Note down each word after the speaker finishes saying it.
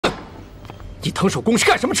你腾手工是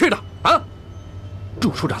干什么吃的啊？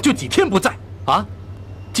祝处长就几天不在啊，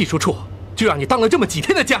技术处就让你当了这么几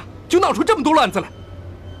天的家，就闹出这么多乱子来。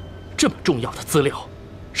这么重要的资料，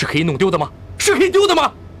是可以弄丢的吗？是可以丢的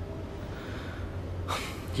吗？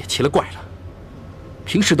也奇了怪了，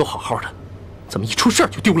平时都好好的，怎么一出事儿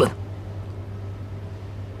就丢了呢？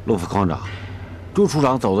陆副科长，祝处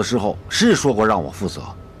长走的时候是说过让我负责，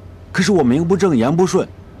可是我名不正言不顺，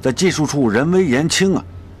在技术处人微言轻啊，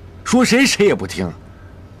说谁也不听。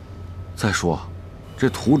再说，这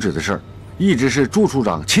图纸的事儿一直是祝处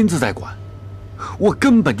长亲自在管，我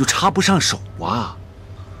根本就插不上手啊。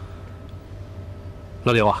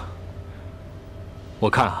老刘啊，我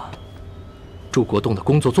看啊，祝国栋的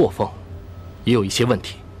工作作风也有一些问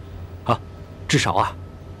题，啊，至少啊，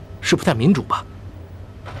是不太民主吧？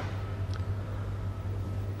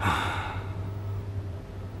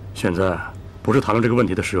现在不是谈论这个问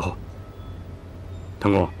题的时候。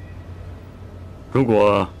唐工，如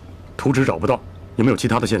果图纸找不到，有没有其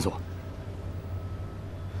他的线索？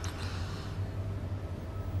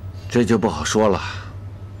这就不好说了。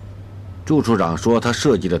祝处长说他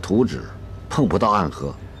设计的图纸碰不到暗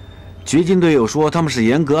河，掘金队又说他们是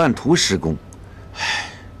严格按图施工。唉，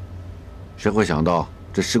谁会想到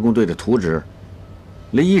这施工队的图纸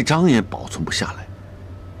连一张也保存不下来？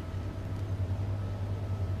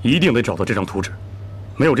一定得找到这张图纸，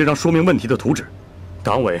没有这张说明问题的图纸，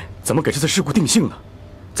党委怎么给这次事故定性呢？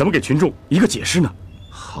怎么给群众一个解释呢？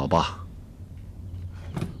好吧。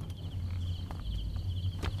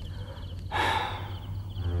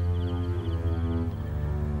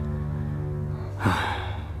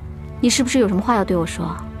你是不是有什么话要对我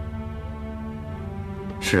说？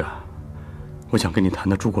是啊，我想跟你谈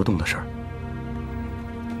谈朱国栋的事儿。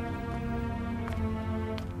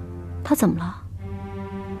他怎么了？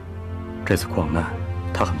这次矿难，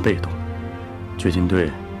他很被动，掘金队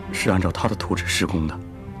是按照他的图纸施工的。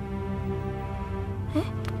哎，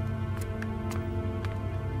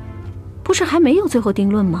不是还没有最后定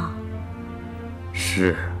论吗？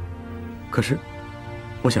是，可是，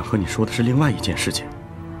我想和你说的是另外一件事情。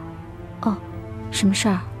哦，什么事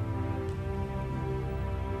儿？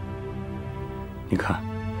你看，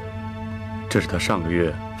这是他上个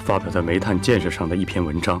月发表在煤炭建设上的一篇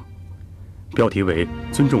文章。标题为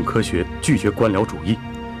“尊重科学，拒绝官僚主义”。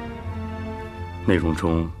内容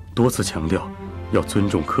中多次强调要尊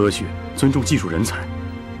重科学，尊重技术人才，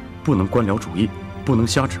不能官僚主义，不能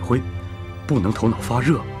瞎指挥，不能头脑发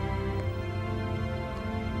热。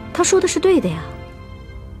他说的是对的呀。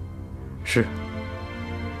是，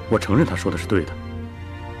我承认他说的是对的，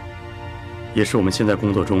也是我们现在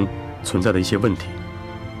工作中存在的一些问题。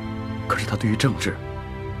可是他对于政治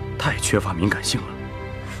太缺乏敏感性了。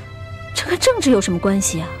这跟政治有什么关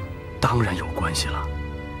系啊？当然有关系了。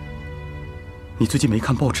你最近没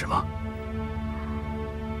看报纸吗？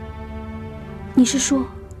你是说，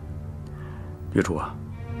岳主啊，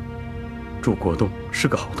祝国栋是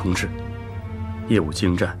个好同志，业务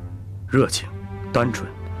精湛，热情，单纯。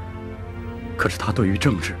可是他对于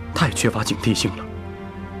政治太缺乏警惕性了。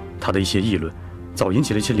他的一些议论，早引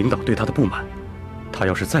起了一些领导对他的不满。他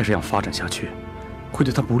要是再这样发展下去，会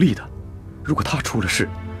对他不利的。如果他出了事，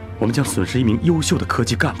我们将损失一名优秀的科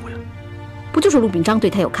技干部呀！不就是陆秉章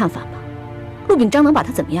对他有看法吗？陆秉章能把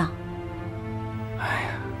他怎么样？哎呀，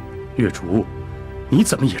岳主，你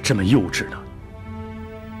怎么也这么幼稚呢？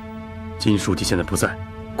金书记现在不在，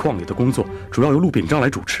矿里的工作主要由陆秉章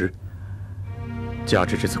来主持。加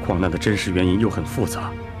之这次矿难的真实原因又很复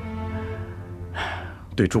杂，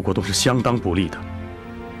对朱国栋是相当不利的。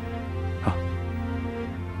啊，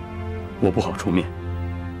我不好出面，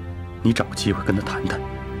你找个机会跟他谈谈。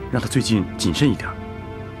让他最近谨慎一点。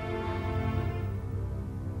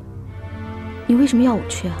你为什么要我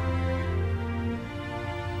去啊？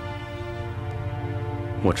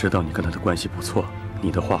我知道你跟他的关系不错，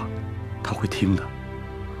你的话他会听的。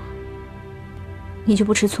你就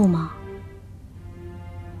不吃醋吗？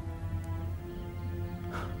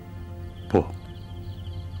不。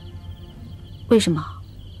为什么？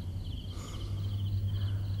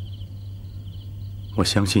我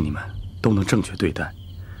相信你们都能正确对待。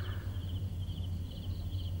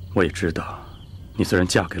我也知道，你虽然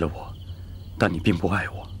嫁给了我，但你并不爱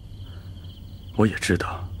我。我也知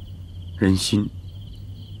道，人心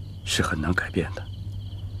是很难改变的。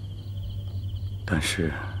但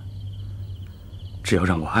是，只要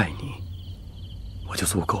让我爱你，我就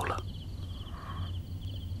足够了。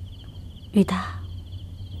于达，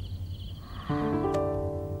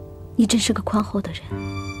你真是个宽厚的人。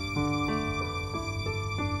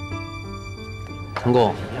唐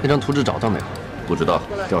工，那张图纸找到没有？不知道，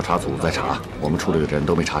调查组在查，我们处里的人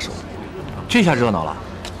都没插手。这下热闹了。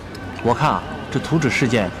我看啊，这图纸事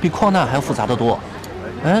件比矿难还要复杂得多。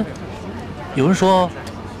哎，有人说，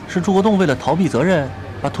是朱国栋为了逃避责任，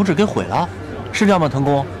把图纸给毁了，是这样吗？腾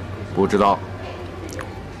公？不知道。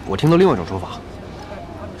我听到另外一种说法。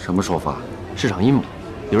什么说法？是场阴谋，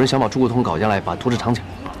有人想把朱国栋搞进来，把图纸藏起来。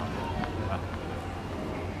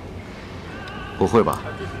不会吧？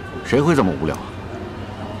谁会这么无聊啊？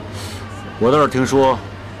我倒是听说，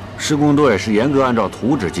施工队是严格按照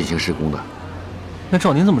图纸进行施工的。那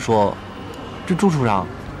照您这么说，这朱处长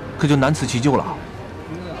可就难辞其咎了。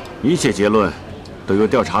一切结论都由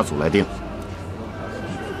调查组来定。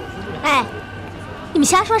哎，你们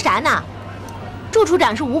瞎说啥呢？祝处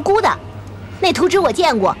长是无辜的，那图纸我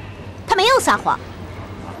见过，他没有撒谎。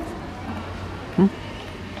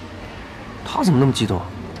他怎么那么激动？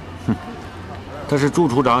哼，他是祝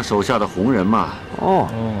处长手下的红人嘛。哦，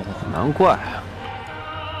难怪。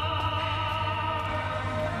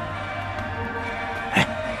哎，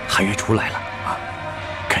韩月出来了啊，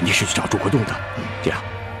肯定是去找朱国栋的。这样，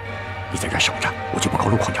你在这守着，我去报告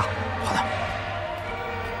陆矿长。好的。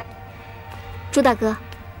朱大哥，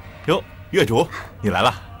哟，月主，你来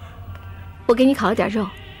了。我给你烤了点肉，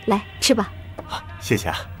来吃吧。啊，谢谢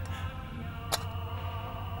啊。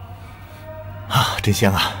啊，真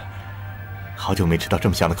香啊！好久没吃到这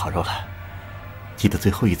么香的烤肉了。记得最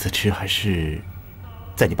后一次吃还是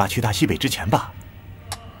在你爸去大西北之前吧？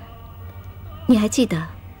你还记得？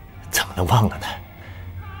怎么能忘了呢？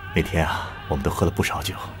那天啊，我们都喝了不少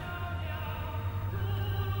酒。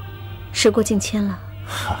时过境迁了。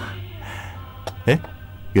哈，哎，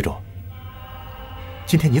月主，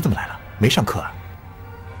今天你怎么来了？没上课啊？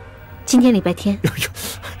今天礼拜天。哎呦，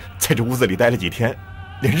在这屋子里待了几天，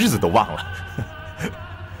连日子都忘了。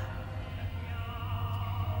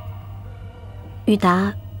宇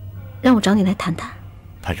达让我找你来谈谈。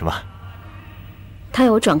谈什么？他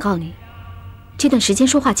要我转告你，这段时间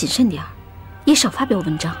说话谨慎点儿，也少发表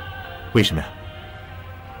文章。为什么呀？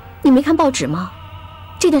你没看报纸吗？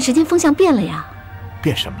这段时间风向变了呀。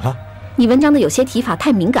变什么了？你文章的有些提法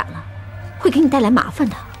太敏感了，会给你带来麻烦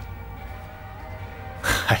的。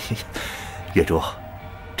哎呀，月珠，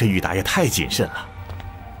这玉达也太谨慎了。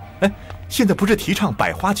哎，现在不是提倡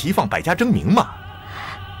百花齐放、百家争鸣吗？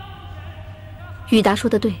宇达说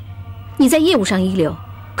的对，你在业务上一流，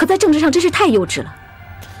可在政治上真是太幼稚了。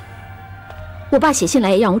我爸写信来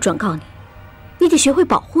也让我转告你，你得学会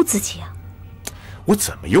保护自己啊。我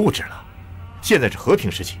怎么幼稚了？现在是和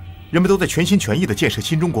平时期，人们都在全心全意地建设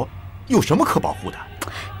新中国，有什么可保护的？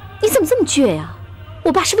你怎么这么倔呀？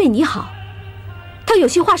我爸是为你好，他有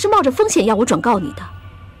些话是冒着风险要我转告你的。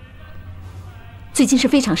最近是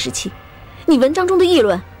非常时期，你文章中的议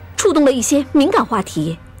论触动了一些敏感话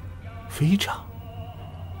题。非常？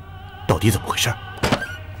到底怎么回事？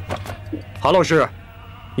韩老师，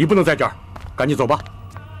你不能在这儿，赶紧走吧。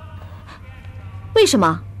为什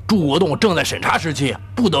么？朱国栋正在审查时期，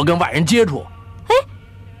不得跟外人接触。哎，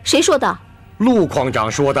谁说的？陆矿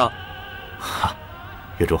长说的。哈，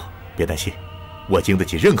月珠，别担心，我经得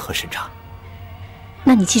起任何审查。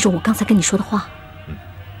那你记住我刚才跟你说的话。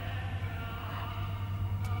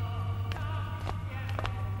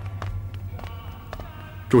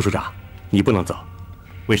朱署长，你不能走。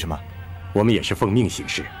为什么？我们也是奉命行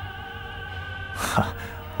事。哈，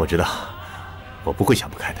我知道，我不会想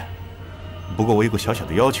不开的。不过我有个小小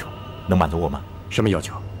的要求，能满足我吗？什么要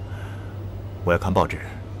求？我要看报纸，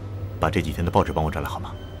把这几天的报纸帮我找来好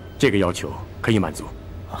吗？这个要求可以满足。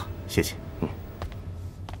啊，谢谢。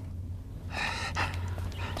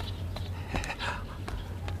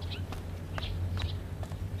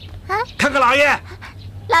看看老爷。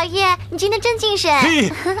老爷，你今天真精神！嘿，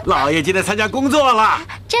老爷今天参加工作了，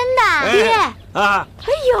真的。爹啊！哎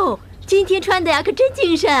呦，今天穿的呀可真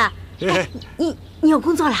精神啊！哎，你有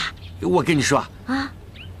工作啦？我跟你说啊，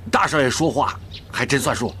大少爷说话还真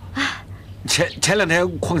算数。前2天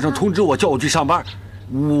矿上通知我叫我去上班，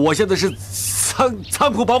我现在是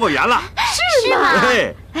仓库保管员了。是吗？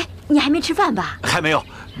哎，你还没吃饭吧？还没有，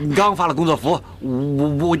刚发了工作服，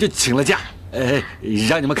我就请了假。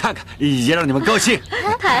让你们看看，也让你们高兴。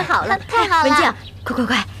太好了，太好了！文静，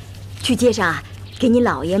快，去街上啊，给你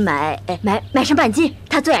姥爷买上半斤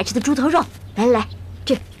他最爱吃的猪头肉。来，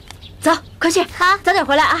这，走，快去。好，早点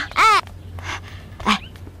回来啊。哎，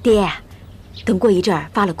爹，等过一阵儿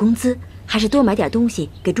发了工资，还是多买点东西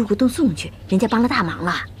给朱国栋送去，人家帮了大忙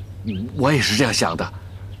了。我也是这样想的，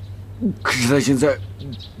可是他现在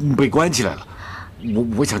被关起来了，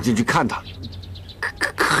我想进去看他，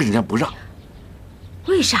可人家不让。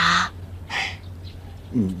为啥？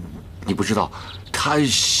你不知道，他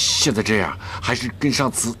现在这样，还是跟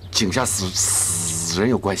上次井下死人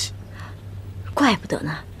有关系。怪不得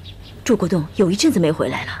呢，朱国栋有一阵子没回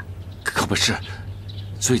来了。不是，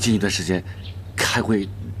最近一段时间开会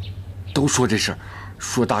都说这事儿，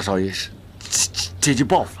说大少爷是借机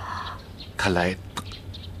报复，看来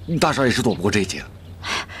大少爷是躲不过这一劫了。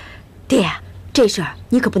爹，这事儿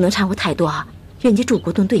你可不能掺和太多啊！人家祝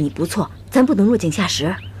国栋对你不错，咱不能落井下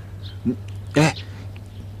石。哎，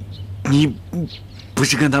你不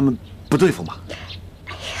是跟他们不对付吗？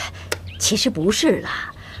哎呀，其实不是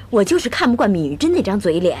啦，我就是看不惯闵玉珍那张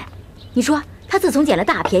嘴脸。你说她自从捡了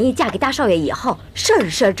大便宜嫁给大少爷以后，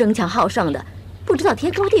事儿争强好胜的，不知道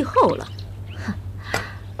天高地厚了。哼，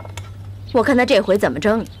我看她这回怎么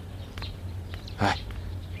争？哎，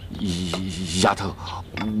丫头，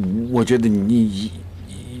我觉得你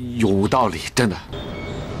有道理，真的。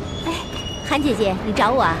哎，韩姐姐，你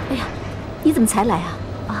找我啊？哎呀，你怎么才来啊？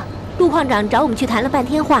啊，陆矿长找我们去谈了半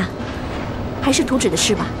天话，还是图纸的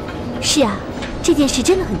事吧？是啊，这件事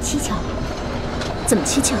真的很蹊跷。怎么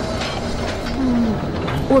蹊跷？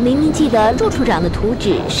我明明记得祝处长的图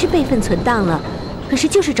纸是备份存档了，可是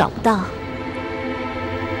就是找不到。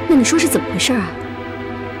那你说是怎么回事啊？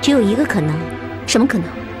只有一个可能。什么可能？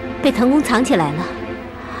被藤宫藏起来了。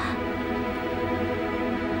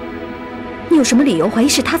你有什么理由怀疑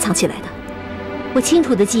是他藏起来的？我清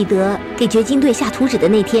楚地记得，给掘金队下图纸的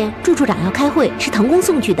那天，祝处长要开会，是藤宫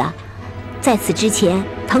送去的。在此之前，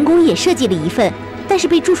藤宫也设计了一份，但是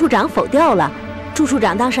被祝处长否掉了。祝处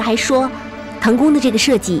长当时还说，藤宫的这个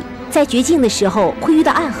设计在掘境的时候会遇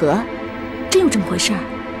到暗河。真有这么回事？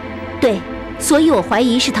对，所以我怀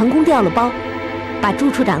疑是藤宫掉了包，把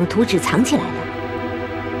祝处长的图纸藏起来了。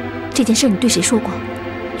这件事你对谁说过？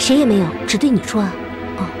谁也没有，只对你说啊。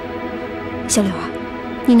哦，小柳啊，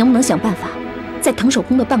你能不能想办法，在藤守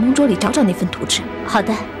宫的办公桌里找找那份图纸？好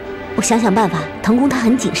的，我想想办法。藤宫他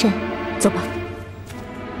很谨慎，走吧。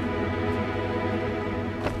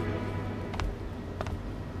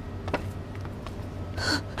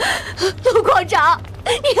陆矿长，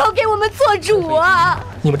你要给我们做主啊！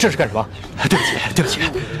你们这是干什么？对不起，对不起，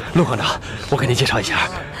陆矿长，我给您介绍一下，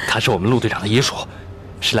他是我们陆队长的遗属，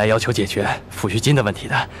是来要求解决抚恤金的问题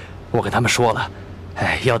的。我跟他们说了，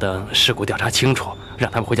要等事故调查清楚，让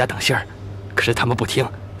他们回家等信儿。可是他们不听，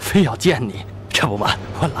非要见你，这不嘛，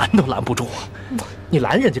我拦都拦不住啊！你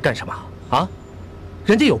拦人家干什么啊？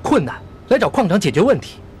人家有困难来找矿长解决问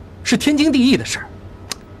题，是天经地义的事儿。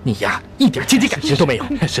你呀，一点阶级感情都没有。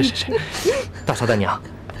是，大嫂大娘，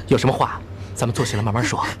有什么话咱们坐下来慢慢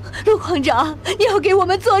说。陆矿长，你要给我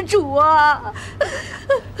们做主啊！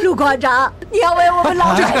陆矿长，你要为我们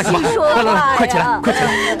老百姓说话呀！快起来，快起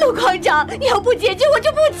来！陆矿长，你要不解决，我就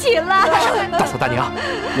不起来。大嫂大娘，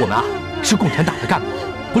我们啊是共产党的干部，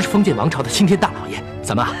不是封建王朝的青天大老爷，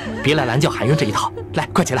咱们啊别来拦轿喊冤这一套。来，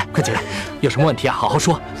快起来，快起来！有什么问题啊，好好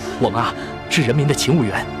说。我们啊是人民的勤务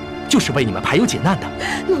员。就是为你们排忧解难的。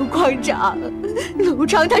陆矿长，陆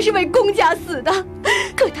长他是为公家死的，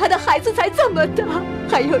可他的孩子才这么大，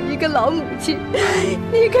还有一个老母亲，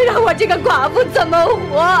你可让我这个寡妇怎么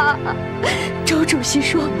活？周主席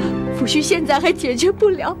说，抚恤现在还解决不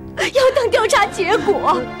了，要等调查结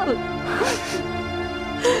果。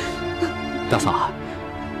大嫂，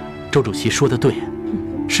周主席说的对，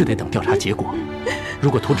是得等调查结果。如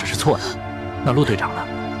果图纸是错的，那陆队长呢？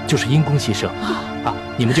就是因公牺牲啊，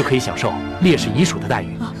你们就可以享受烈士遗属的待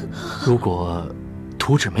遇。如果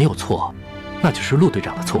图纸没有错，那就是陆队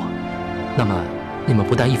长的错，那么你们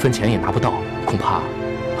不但1分钱也拿不到，恐怕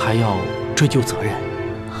还要追究责任。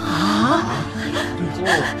啊！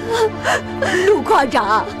陆矿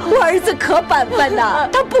长，我儿子可本分呐，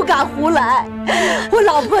他不敢胡来。我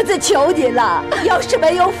老婆子求你了，要是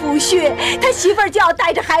没有抚恤，他媳妇儿就要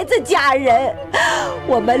带着孩子嫁人。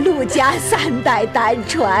我们陆家3代单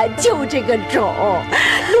传，就这个种。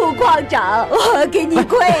陆矿长，我给你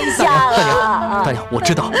跪下了。大娘，我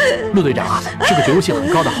知道陆队长啊是个觉悟性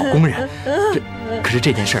很高的好工人，可是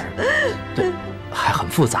这件事儿，还很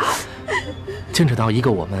复杂，牵扯到一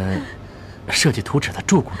个我们设计图纸的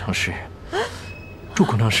祝工程师。祝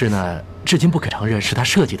工程师呢，至今不肯承认是他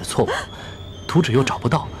设计的错误，图纸又找不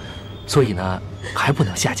到，所以呢，还不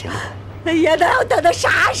能下结论。哎呀，那要等到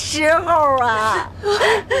啥时候啊？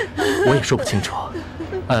我也说不清楚。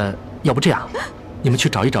要不这样，你们去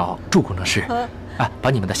找一找祝工程师，把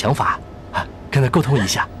你们的想法跟他沟通一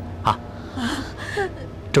下啊。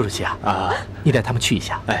周主席啊，你带他们去一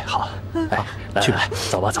下。哎，好，去吧，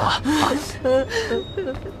走吧，走吧。啊。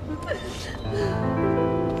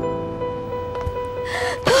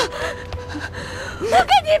我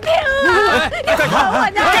跟你拼了！你干什么？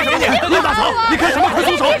干什么你？陆大嫂，你干什么？快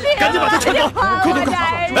松手！赶紧把他劝走！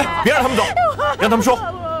快！哎，别让他们走，让他们说。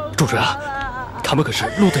主持人，他们可是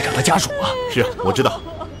陆队长的家属啊。是啊，我知道。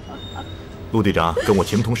陆队长跟我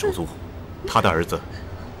情同手足，他的儿子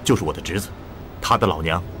就是我的侄子，他的老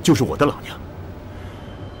娘就是我的老娘。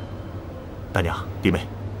大娘、弟妹，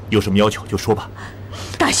有什么要求就说吧。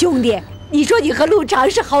大兄弟，你说你和陆长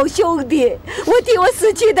是好兄弟，我替我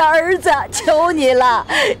死去的儿子求你了，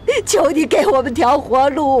求你给我们条活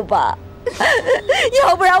路吧，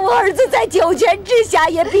要不然我儿子在九泉之下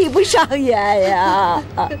也闭不上眼呀。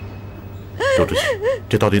周主席，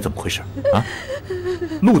这到底怎么回事啊？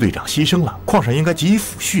陆队长牺牲了，矿上应该给予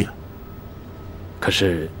抚恤啊。可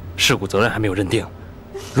是事故责任还没有认定，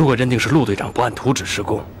如果认定是陆队长不按图纸施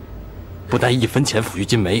工，不但1分钱抚恤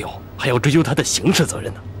金没有，还要追究他的刑事责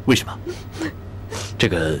任呢。为什么？这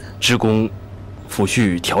个职工抚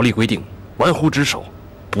恤条例规定，玩忽职守，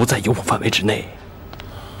不在有谱范围之内。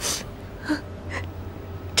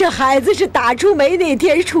这孩子是打出煤那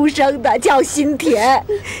天出生的，叫新田。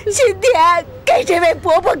新田，给这位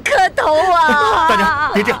伯伯磕头啊！大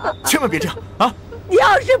娘，别这样，千万别这样啊！你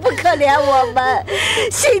要是不可怜我们，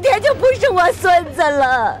新田就不是我孙子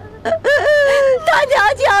了。他娘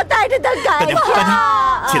就要带着他改嫁。大娘，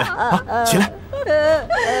起来啊，起来！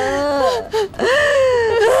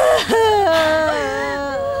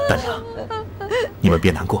大娘，你们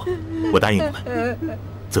别难过，我答应你们，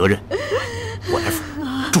责任我来负。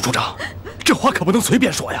朱处长，这话可不能随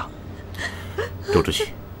便说呀。周主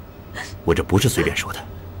席，我这不是随便说的。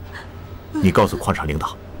你告诉矿上领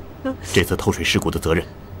导，这次透水事故的责任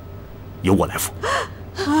由我来负。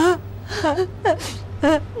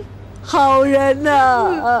好人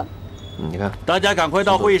呐！你看，大家赶快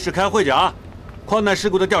到会议室开会去啊！矿难事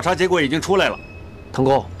故的调查结果已经出来了。腾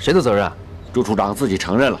工，谁的责任啊？朱处长自己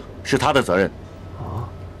承认了，是他的责任。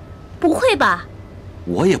不会吧？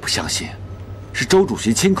我也不相信，是周主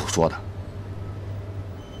席亲口说的，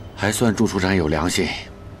还算朱处长有良心。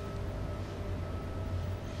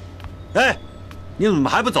哎，你怎么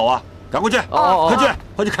还不走啊？赶快去！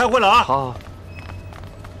快去开会了啊！好。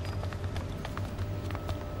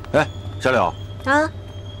哎，小柳啊，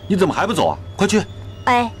你怎么还不走啊？快去！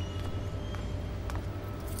哎，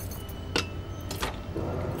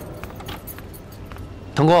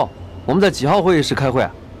腾工，我们在几号会议室开会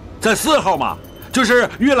啊？在4号嘛，就是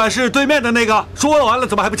阅览室对面的那个。说完了，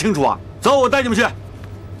怎么还不清楚啊？走，我带你们去。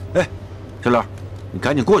哎，小柳，你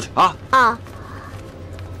赶紧过去啊！啊。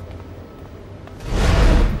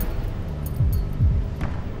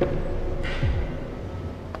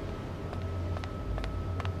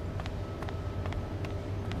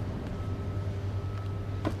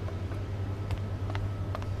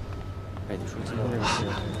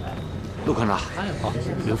陆科长，好，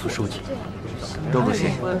刘副书记，周主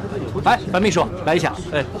席，哎，樊秘书，来一下。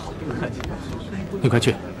哎，你快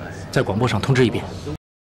去，在广播上通知一遍。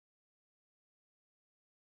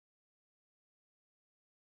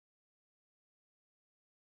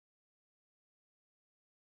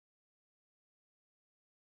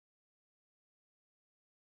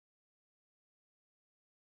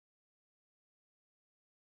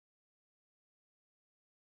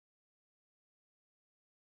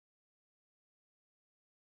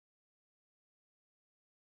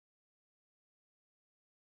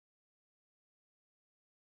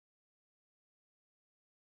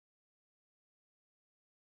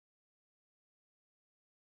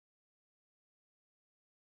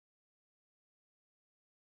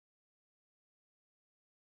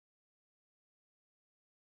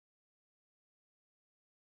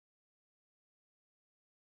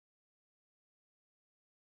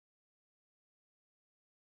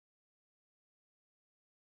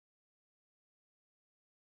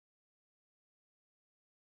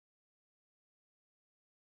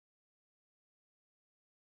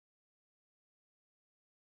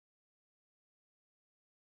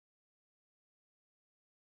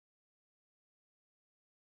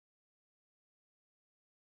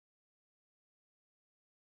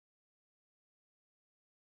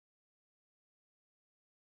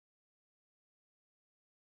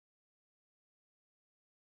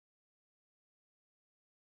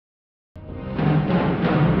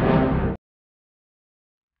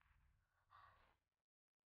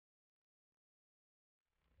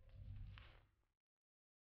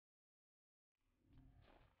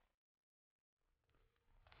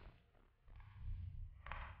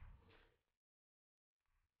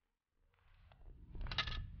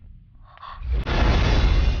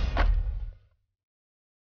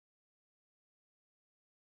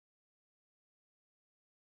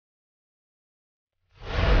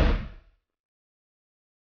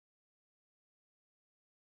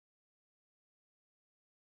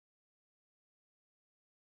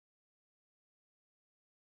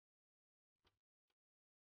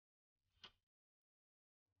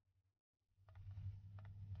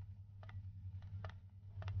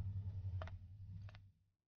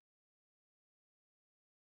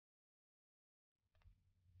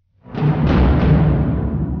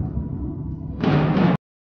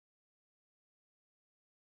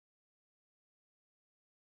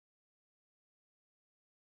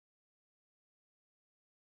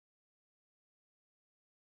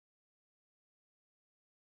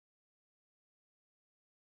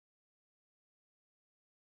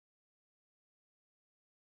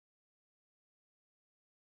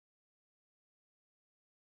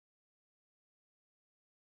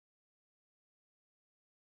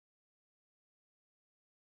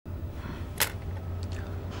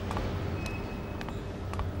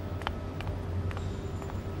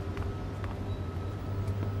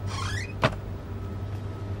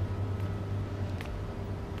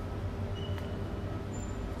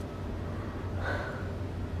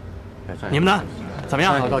你们呢？怎么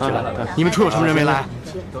样？到齐了。你们处有什么人没来？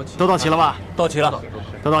都到齐了吧？到齐了，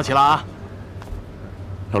都到齐了啊！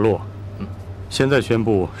老陆，现在宣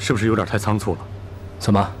布是不是有点太仓促了？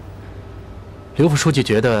怎么？刘副书记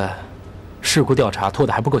觉得事故调查拖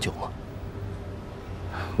得还不够久吗？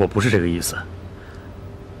我不是这个意思。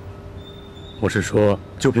我是说，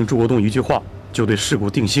就凭祝国栋一句话就对事故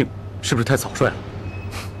定性，是不是太草率了？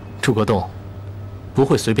祝国栋不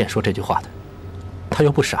会随便说这句话的，他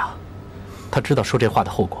又不傻，他知道说这话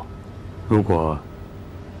的后果。如果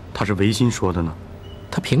他是违心说的呢？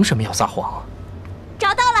他凭什么要撒谎啊？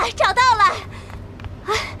找到了，找到了，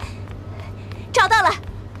啊，找到了，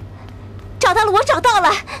找到了，我找到了。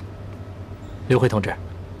刘辉同志，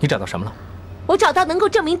你找到什么了？我找到能够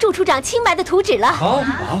证明祝处长清白的图纸了。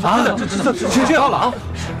这样了啊！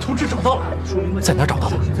图纸找到了，在哪儿找到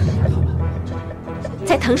的？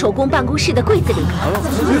在滕守公办公室的柜子里。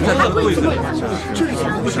在柜子里？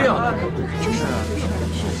这样。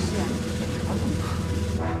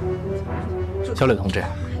小柳同志，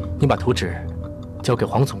你把图纸交给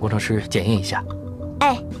黄总工程师检验一下。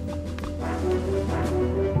哎。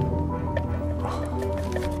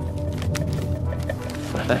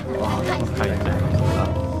看一看。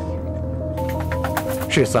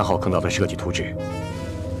是3号坑道的设计图纸，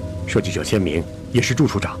设计者签名也是祝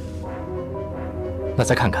处长。那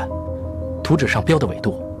再看看，图纸上标的纬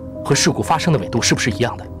度和事故发生的纬度是不是一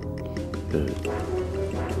样的？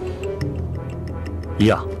一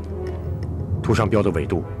样。图上标的纬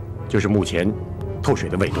度就是目前透水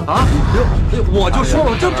的纬度。啊！我就说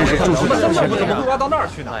了，这是祝处长的签名。怎么会挖到那儿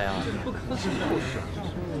去呢？哎呀，不可能是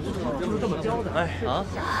就是这么标的。哎啊！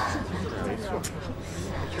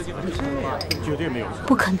绝对没有。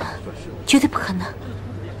不可能，绝对不可能。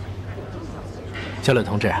小柳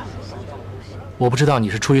同志，我不知道你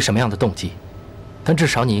是出于什么样的动机，但至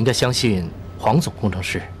少你应该相信黄总工程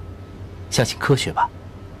师，相信科学吧。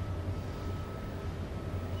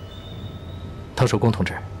滕守公同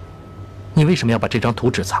志，你为什么要把这张图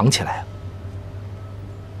纸藏起来啊？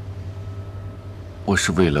我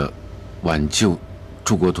是为了挽救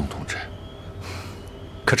祝国栋同志。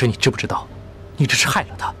可是你知不知道，你这是害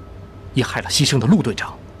了他，也害了牺牲的陆队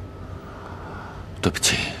长。对不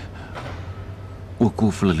起，我辜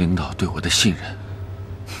负了领导对我的信任。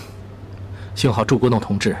幸好祝国栋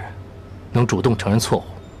同志能主动承认错误，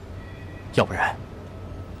要不然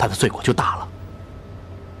他的罪过就大了。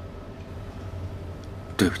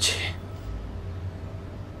对不起。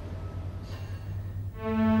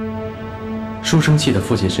书生气的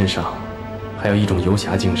父亲身上还有一种游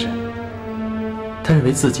侠精神，他认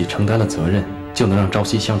为自己承担了责任，就能让朝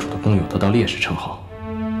夕相处的工友得到烈士称号，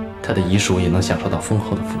他的遗属也能享受到丰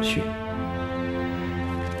厚的抚恤。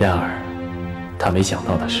然而，他没想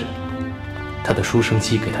到的是，他的书生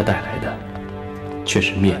期给他带来的却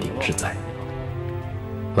是灭顶之灾。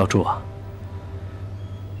老祝啊，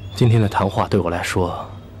今天的谈话对我来说，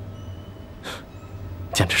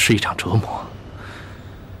简直是一场折磨。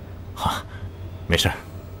啊，没事，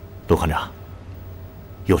陆科长，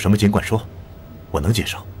有什么尽管说，我能接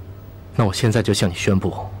受。那我现在就向你宣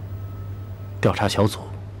布，调查小组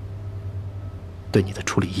对你的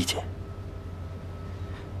处理意见。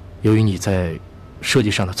由于你在设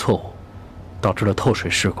计上的错误，导致了透水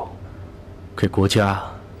事故，给国家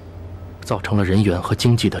造成了人员和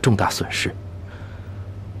经济的重大损失，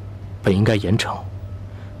本应该严惩。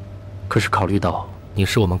可是考虑到你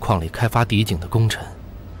是我们矿里开发第一井的功臣，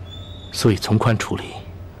所以从宽处理，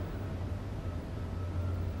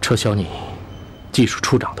撤销你技术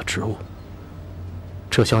处长的职务，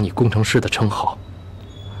撤销你工程师的称号。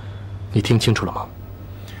你听清楚了吗？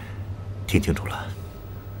听清楚了。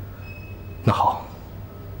那好，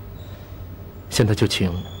现在就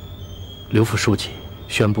请刘副书记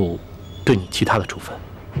宣布对你其他的处分。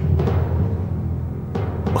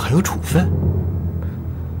我还有处分？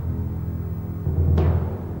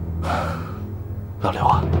老刘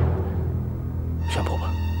啊，宣布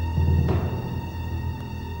吧。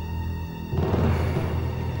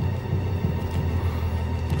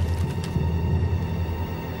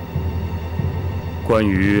关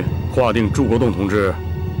于划定祝国栋同志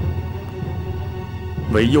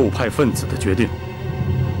为右派分子的决定，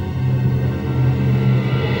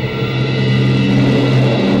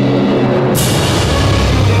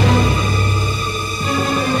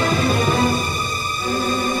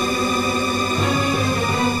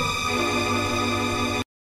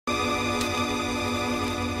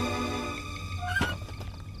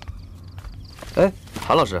哎，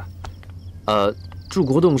韩老师，祝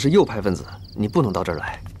国栋是右派分子，你不能到这儿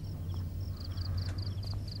来。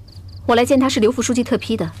我来见他是刘副书记特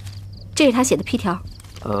批的，这是他写的批条。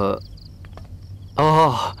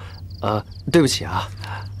对不起啊。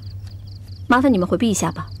麻烦你们回避一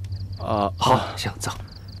下吧。好，行，走。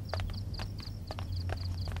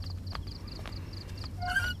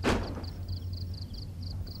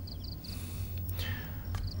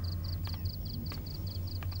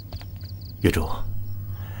月珠，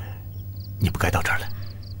你不该到这儿来。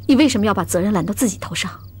你为什么要把责任揽到自己头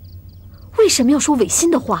上？为什么要说违心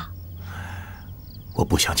的话？我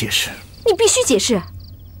不想解释。你必须解释。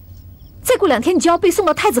再过2天你就要被送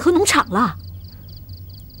到太子河农场了。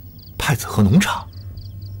太子河农场？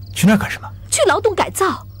去那儿干什么？去劳动改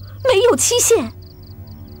造，没有期限。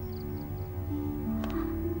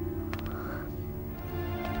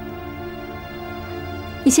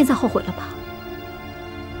你现在后悔了吧？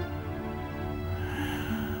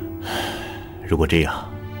如果这样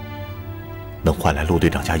能换来陆队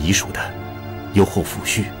长家遗属的优厚抚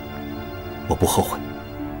恤，我不后悔。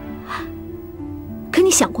可你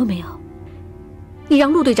想过没有？你让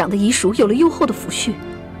陆队长的遗属有了优厚的抚恤，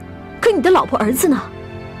可你的老婆儿子呢？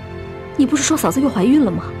你不是说嫂子又怀孕了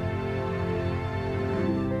吗？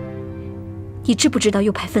你知不知道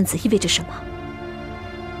右派分子意味着什么？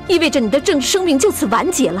意味着你的政治生命就此完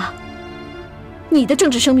结了。你的政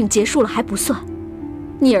治生命结束了还不算，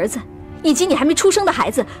你儿子以及你还没出生的孩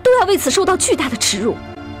子都要为此受到巨大的耻辱。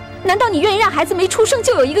难道你愿意让孩子没出生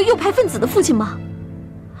就有一个右派分子的父亲吗？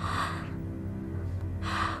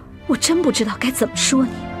我真不知道该怎么说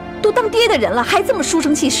你，都当爹的人了，还这么书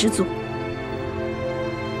生气十足。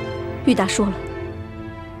玉达说了，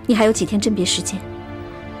你还有几天甄别时间，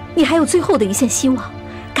你还有最后的一线希望，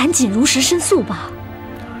赶紧如实申诉吧。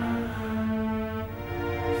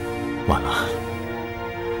晚了，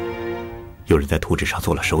有人在图纸上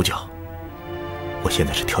做了手脚，我现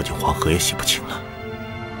在是跳进黄河也洗不清了。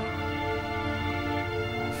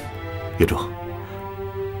月珠，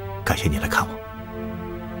感谢你来看我，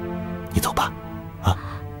你走吧，啊？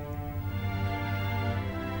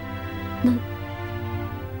那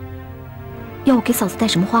要我给嫂子带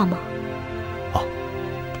什么话吗？哦，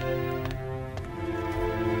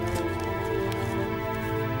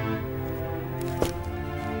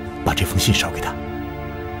把这封信捎给他。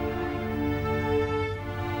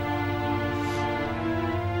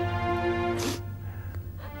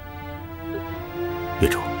月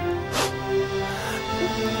珠，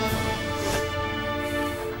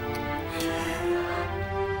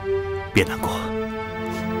别难过，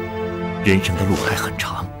人生的路还很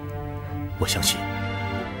长，我相信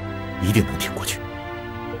一定能挺过去。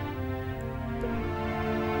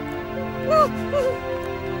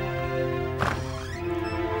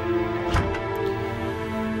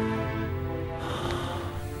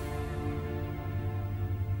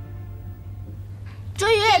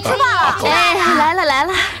追鱼，吃饭了！哎，来了来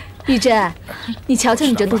了。玉珍，你瞧瞧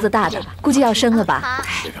你这肚子大的，估计要生了吧？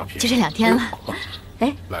就这2天了。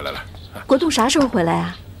哎，来，国栋啥时候回来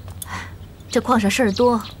啊？这矿上事儿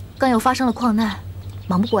多，刚又发生了矿难，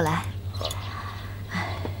忙不过来。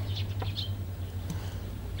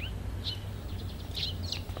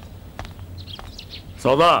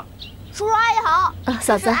嫂子，叔叔阿姨好。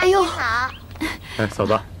嫂子，哎呦，哎，嫂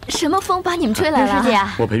子，什么风把你们吹来了？刘书记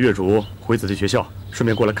啊，我陪月竹回子弟学校，顺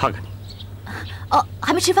便过来看看你。哦，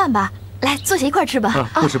还没吃饭吧？来，坐下一块吃吧。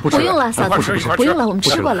不吃，不用了，嫂子，不用了，我们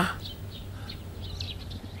吃过了。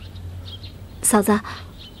嫂子，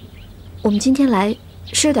我们今天来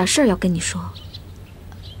是有点事儿要跟你说。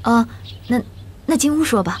那进屋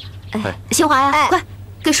说吧。哎，新华呀，快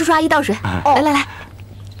给叔叔阿姨倒水。来，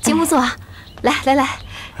进屋坐啊。来。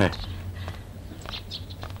哎，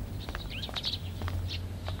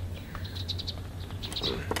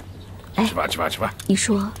哎，吃饭。你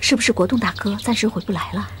说是不是国栋大哥暂时回不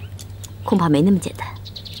来了？恐怕没那么简单。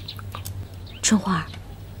春花，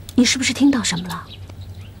你是不是听到什么了？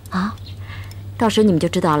啊？到时你们就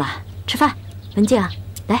知道了。吃饭，文静啊，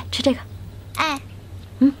来吃这个。哎，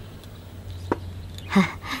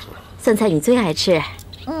酸菜你最爱吃。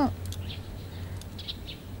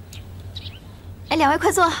哎，2位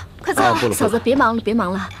快坐，快坐。嫂子别忙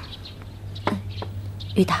了。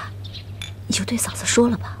玉达，你就对嫂子说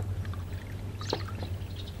了吧。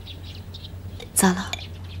咋了？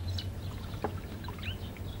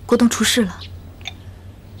国栋出事了。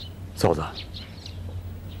嫂子，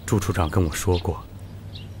朱处长跟我说过，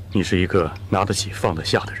你是一个拿得起放得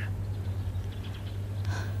下的人。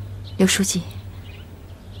刘书记，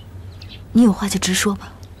你有话就直说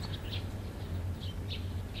吧。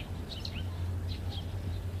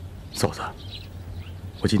嫂子，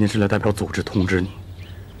我今天是来代表组织通知你，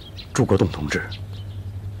朱国栋同志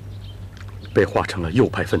被划成了右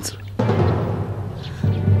派分子。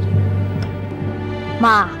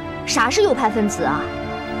妈，啥是右派分子啊？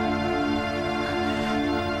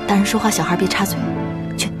大人说话，小孩别插嘴。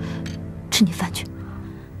去，吃你饭去。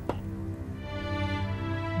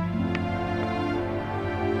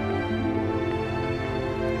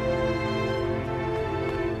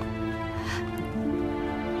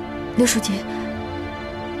刘书记，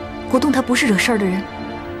国栋他不是惹事儿的人，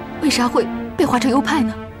为啥会被划成右派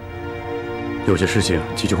呢？有些事情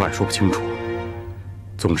几句话也说不清楚。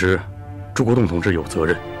总之，朱国栋同志有责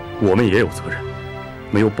任，我们也有责任，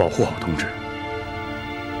没有保护好同志。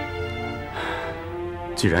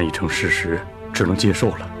既然已成事实，只能接受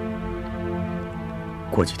了。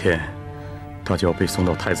过几天，他就要被送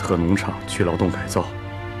到太子河农场去劳动改造，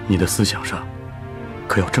你的思想上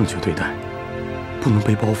可要正确对待，不能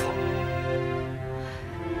背包袱。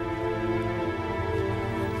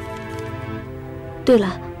对了，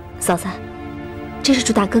嫂子，这是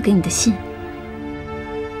朱大哥给你的信。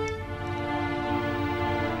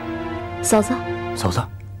嫂子，嫂子，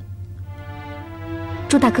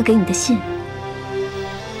朱大哥给你的信。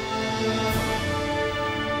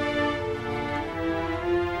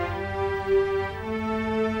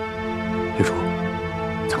玉珠，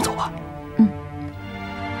咱们走吧。嗯。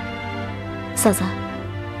嫂子，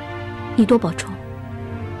你多保重。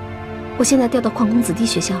我现在调到矿工子弟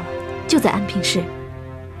学校了，就在安平市。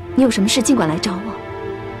你有什么事尽管来找我。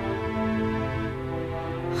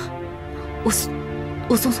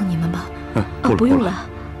我送送你们吧。不用了，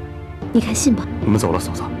你看信吧。我们走了，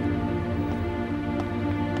嫂子。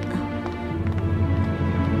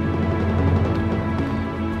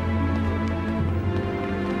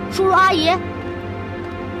叔叔阿姨，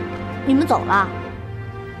你们走了？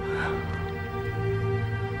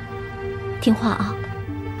听话啊。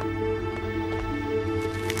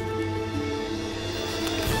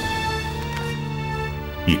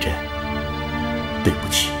玉珍，对不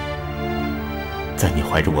起，在你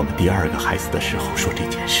怀着我们第2个孩子的时候说这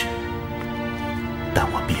件事，但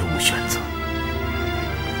我别无选择。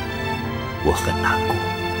我很难过，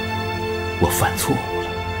我犯错误了，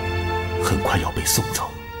很快要被送走。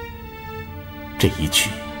这一去，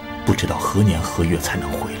不知道何年何月才能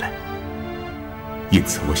回来。因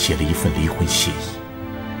此，我写了一份离婚协议。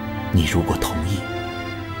你如果同意，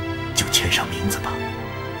就签上名字吧。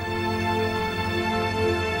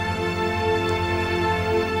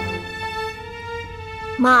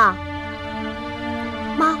妈，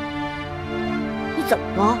你怎么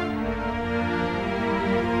了？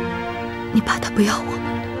你爸他不要我，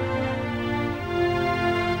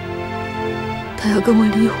他要跟我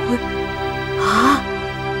离婚。啊！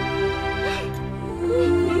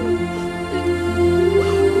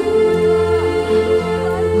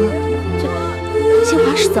这新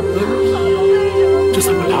华是怎么了？这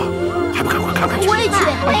怎么了？还不赶快看看去？我也去，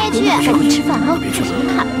赶紧吃饭啊！别去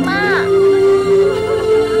看妈。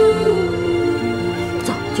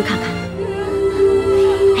走，去看看。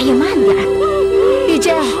哎呀，慢点！玉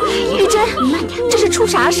珍，你慢点，这是出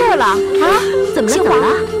啥事儿了啊？怎么了？新华，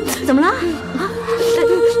怎么了？啊？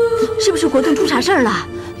是不是国栋出啥事儿了？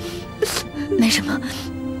没什么，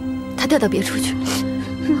他调到别处去。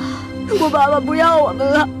我爸爸不要我们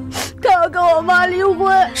了，他要跟我妈离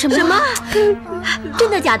婚。什么？真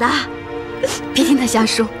的假的？别听他瞎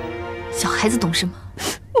说，小孩子懂什么？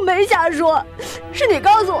我没瞎说，是你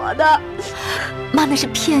告诉我的。妈，那是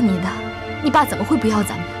骗你的，你爸怎么会不要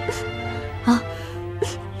咱们？啊，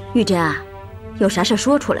玉珍啊，有啥事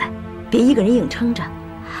说出来，别一个人硬撑着。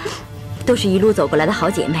都是一路走过来的好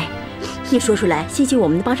姐妹，你说出来，兴许我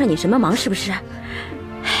们能帮上你什么忙，是不是？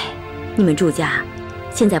唉，你们祝家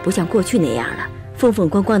现在不像过去那样了，风风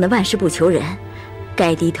光光的，万事不求人，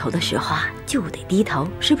该低头的时候啊，就得低头，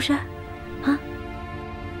是不是？啊？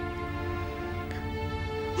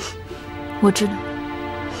我知道，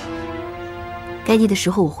该低的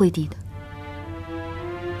时候我会低的，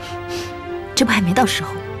这不还没到时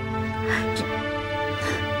候。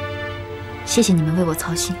谢谢你们为我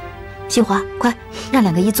操心。新华，快让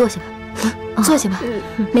2个姨坐下吧，坐下吧。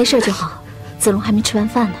没事就好。子龙还没吃完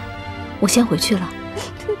饭呢，我先回去了。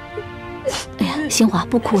哎呀，新华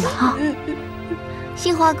不哭了啊！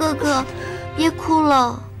新华哥哥，别哭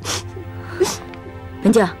了。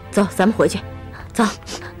文静，走，咱们回去。走，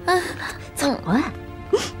走啊！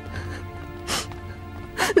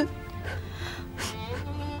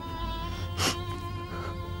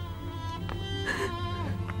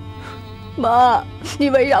妈，你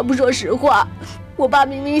为啥不说实话？我爸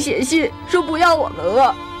明明写信说不要我们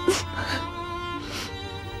了。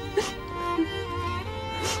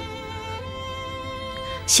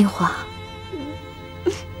新华，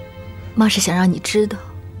妈是想让你知道，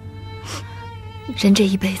人这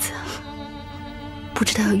一辈子不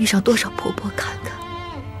知道要遇上多少婆婆坎坷，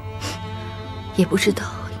也不知道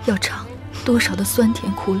要尝多少的酸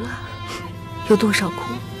甜苦辣，有多少苦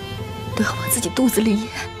都要往自己肚子里咽。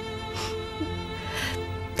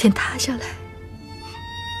天塌下来，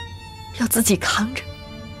要自己扛着。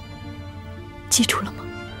记住了吗？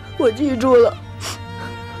我记住了。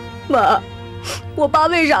妈，我爸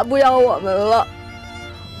为啥不要我们了？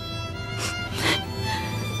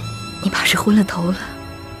你爸是昏了头了。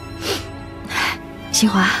新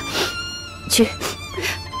华，去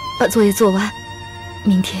把作业做完，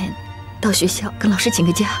明天到学校跟老师请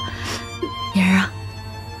个假。明儿啊，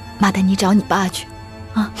妈带你找你爸去，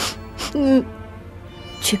啊，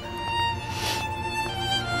去。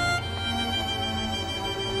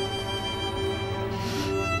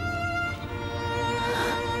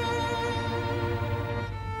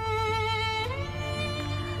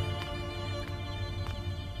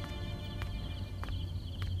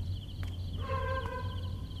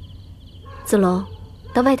子龙，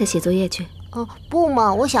到外头写作业去。哦，不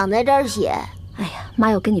嘛，我想在这儿写。哎呀，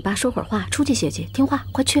妈要跟你爸说会儿话，出去写去，听话，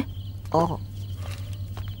快去。哦。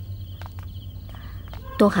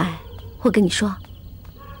东海，我跟你说，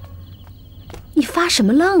你发什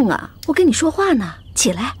么愣啊？我跟你说话呢，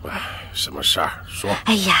起来。哎，什么事儿？说。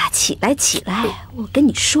哎呀，起来，起来，我跟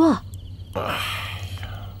你说。哎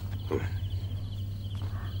呀，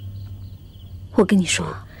我跟你说，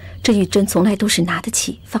这玉珍从来都是拿得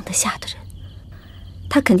起放得下的人。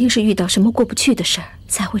他肯定是遇到什么过不去的事儿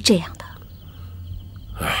才会这样的。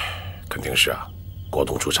哎，肯定是啊，国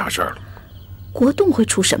栋出啥事儿了？国栋会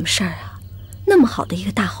出什么事儿啊？那么好的一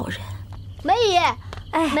个大好人。梅姨，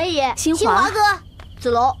哎，梅姨，新华哥，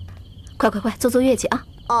子龙，快做作业去啊！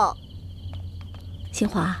哦。新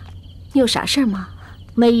华，你有啥事儿吗？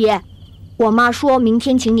梅姨，我妈说明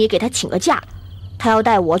天请你给她请个假，她要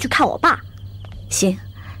带我去看我爸。行，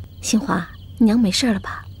新华，你娘没事了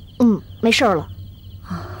吧？没事了。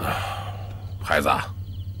孩子，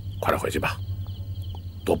快点回去吧，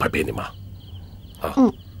多陪陪你妈。啊。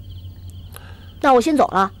那我先走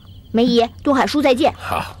了，梅姨，东海叔再见。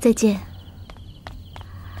好，再见。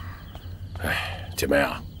哎，姐妹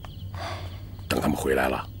啊，等他们回来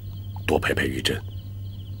了，多陪陪玉珍。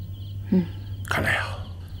看来呀，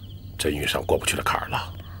真遇上过不去的坎儿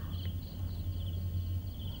了。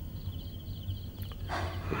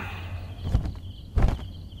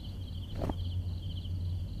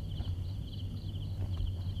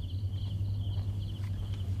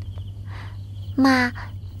妈，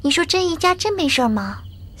你说真一家真没事吗？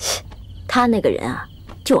他那个人啊，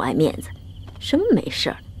就爱面子，什么没事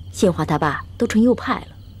儿，新华他爸都成右派了。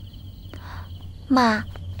妈，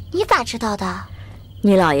你咋知道的？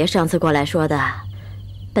你姥爷上次过来说的。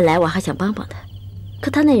本来我还想帮帮他，可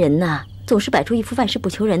他那人呢，总是摆出一副万事不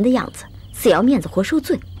求人的样子，死要面子活受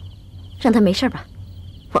罪。让他没事吧，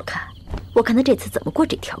我看他这次怎么过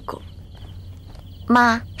这条沟。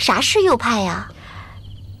妈，啥是右派呀？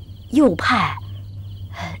右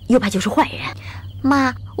派就是坏人。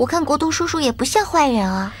妈，我看国栋叔叔也不像坏人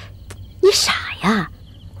啊。你傻呀，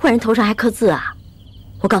坏人头上还刻字啊！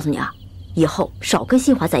我告诉你啊，以后少跟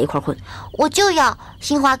新华在一块混。我就要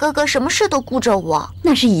新华哥哥什么事都顾着我。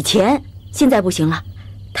那是以前，现在不行了。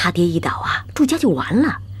他爹一倒啊，祝家就完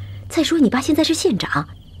了。再说你爸现在是县长，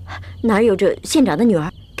哪有这县长的女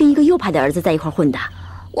儿跟一个右派的儿子在一块混的？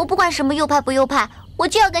我不管什么右派不右派，我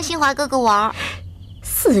就要跟新华哥哥玩。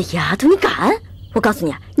死丫头，你敢！我告诉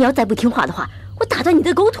你啊，你要再不听话的话，我打断你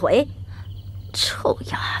的狗腿！臭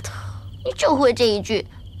丫头，你就会这一句。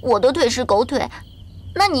我的腿是狗腿，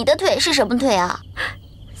那你的腿是什么腿啊？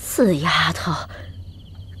死丫头，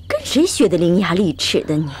跟谁学的伶牙俐齿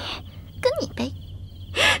的你？跟你呗。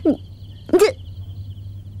你这……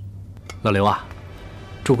老刘啊，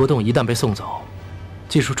祝国栋一旦被送走，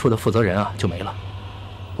技术处的负责人啊就没了。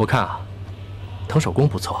我看啊，滕守公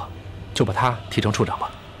不错。就把他提成处长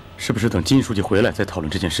吧。是不是等金书记回来再讨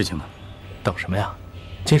论这件事情呢？等什么呀？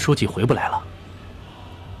金书记回不来了。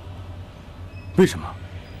为什么？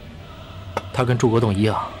他跟祝国栋一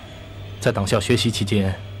样，在党校学习期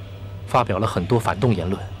间，发表了很多反动言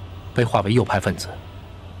论，被划为右派分子。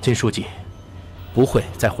金书记不会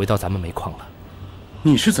再回到咱们煤矿了。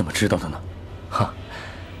你是怎么知道的呢？哈，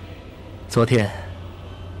昨天，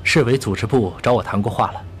市委组织部找我谈过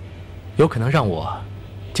话了，有可能让我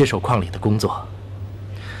接手矿里的工作。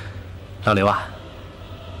老刘啊，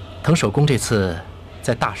滕守公这次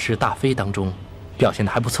在大是大非当中表现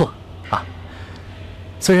得还不错啊，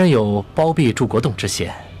虽然有包庇祝国栋之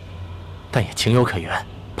嫌，但也情有可原，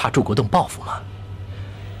怕祝国栋报复嘛。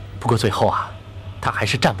不过最后啊，他还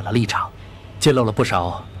是站稳了立场，揭露了不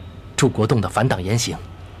少祝国栋的反党言行。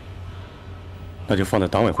那就放在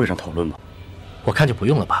党委会上讨论吧。我看就不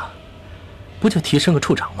用了吧，不就提升个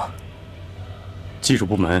处长吗？技术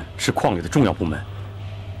部门是矿里的重要部门，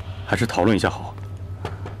还是讨论一下好。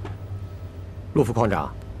陆副矿长，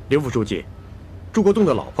刘副书记，朱国栋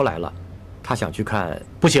的老婆来了，他想去看。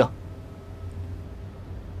不行，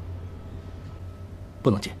不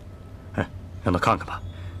能进。哎，让他看看吧，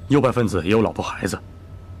右派分子也有老婆孩子。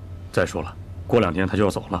再说了，过2天他就要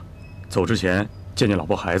走了，走之前见见老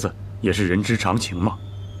婆孩子也是人之常情嘛。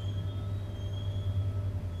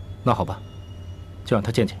那好吧，就让他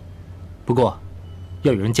见见，不过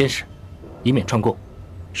要有人监视，以免串供。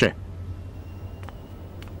是。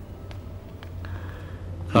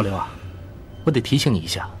老刘啊，我得提醒你一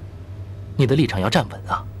下，你的立场要站稳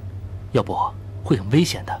啊，要不会很危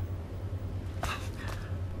险的。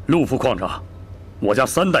陆副矿长，我家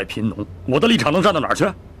3代贫农，我的立场能站到哪儿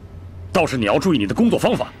去？倒是你要注意你的工作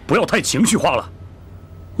方法，不要太情绪化了。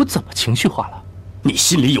我怎么情绪化了？你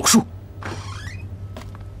心里有数。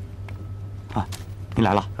啊，你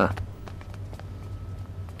来了。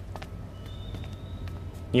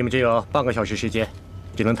你们只有半个小时时间，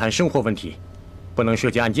只能谈生活问题，不能涉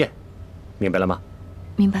及案件，明白了吗？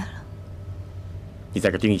明白了。你在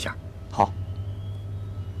这盯一下。好。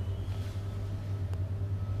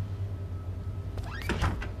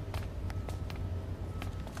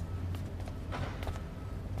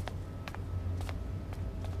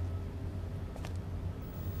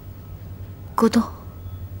国栋，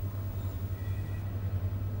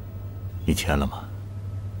你签了吗？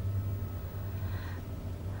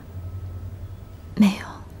没有。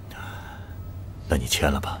那你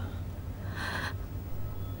签了吧。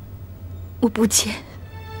我不签。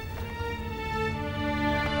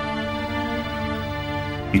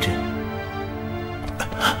玉珍，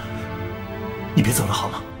你别走了好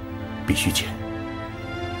吗？必须签。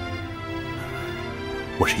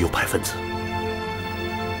我是右派分子。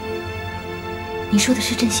你说的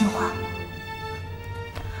是真心话？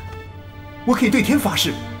我可以对天发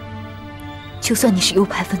誓。就算你是右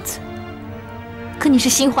派分子，可你是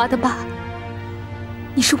新华的爸，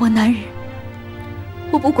你是我男人，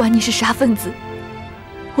我不管你是啥分子，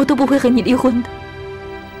我都不会和你离婚的。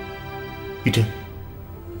玉珍，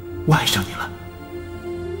我爱上你了，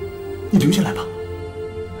你留下来吧。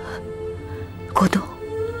国栋，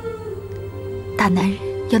大男人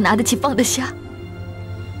要拿得起放得下。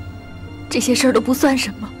这些事儿都不算什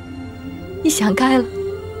么，你想开了，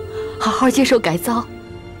好好接受改造，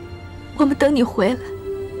我们等你回来。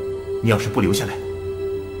你要是不留下来，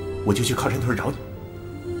我就去靠山屯找你。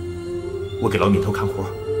我给老闵头看活，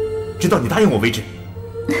直到你答应我为止。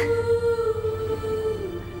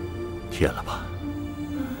签了吧，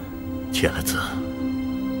签了字，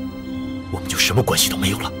我们就什么关系都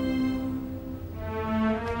没有了。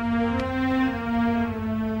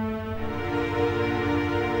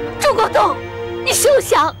朱国栋，你休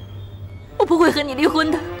想！我不会和你离婚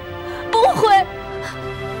的，不会。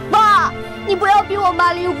爸，你不要逼我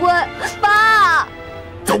妈离婚，爸。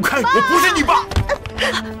走开！我不是你爸。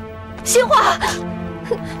新华，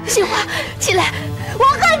新华，起来！我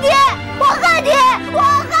恨你！我恨你！我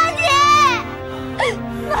恨你！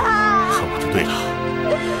恨我就对了，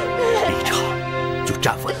立场就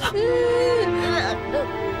站稳了。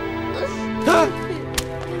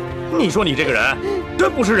你说你这个人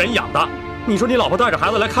真不是人养的！你说你老婆带着孩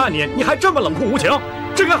子来看你，你还这么冷酷无情，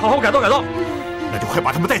真该好好改造改造。那就快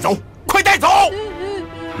把他们带走，快带走！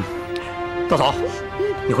大嫂，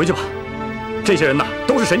你回去吧。这些人呐，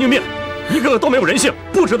都是神经病，一个个都没有人性，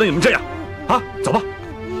不值得你们这样。啊，走吧，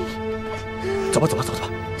走吧，走吧，走吧。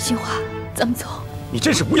新华，咱们走。你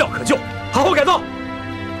真是无药可救，好好改造。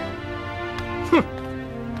哼。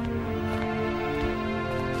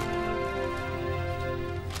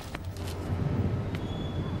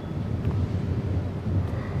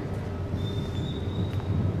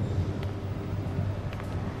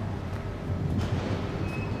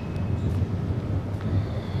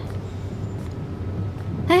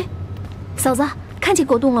哎，嫂子，看见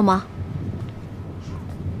国栋了吗？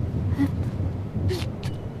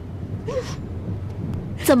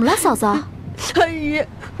怎么了，嫂子？阿姨，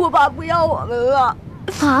我爸不要我们了。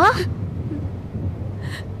啊？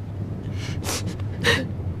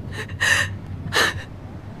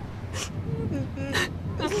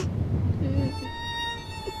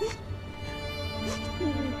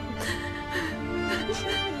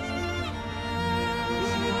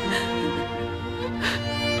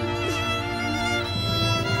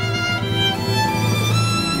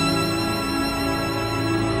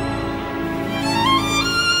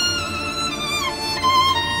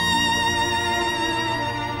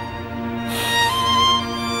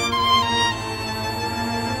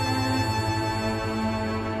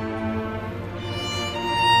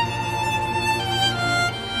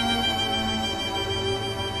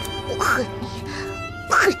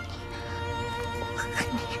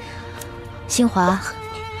新华，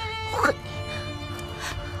恨你！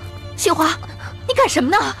新华，你干什么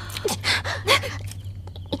呢？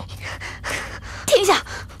停下，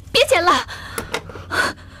别捡了！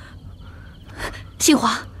新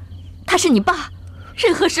华，他是你爸，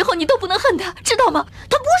任何时候你都不能恨他，知道吗？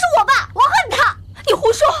他不是我爸，我恨他！你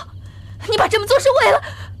胡说！你爸这么做是为了……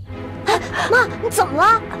妈，你怎么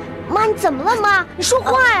了？妈，你怎么了？妈，你说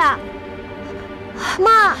话呀！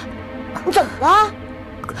妈，你怎么了？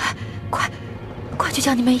快去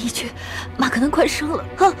叫你梅姨去，妈可能快生了。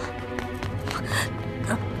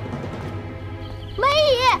梅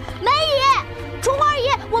姨，春花姨，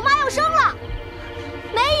我妈要生了！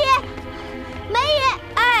梅姨，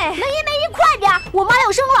哎，梅姨，快点，我妈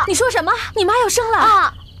要生了！你说什么？你妈要生了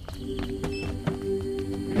啊！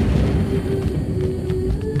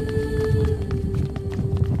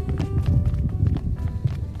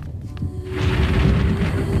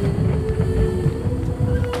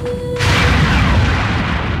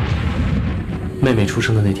妹妹出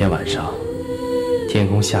生的那天晚上，天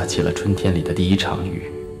空下起了春天里的第一场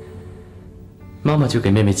雨。妈妈就给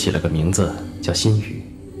妹妹起了个名字，叫心雨。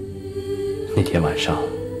那天晚上，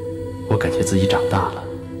我感觉自己长大了。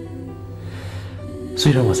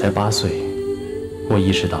虽然我才8岁，我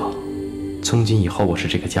意识到，从今以后我是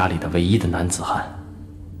这个家里的唯一的男子汉。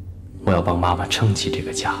我要帮妈妈撑起这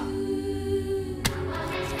个家。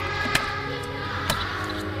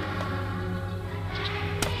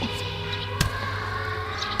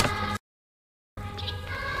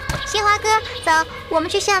新华哥，走，我们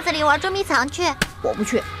去巷子里玩捉迷藏去。我不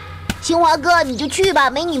去。新华哥，你就去吧，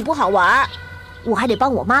没你不好玩。我还得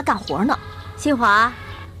帮我妈干活呢。新华，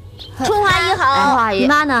春华姨好。春华姨，你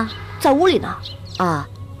妈呢？在屋里呢。啊，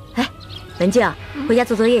哎，文静，回家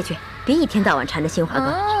做作业去，别一天到晚缠着新华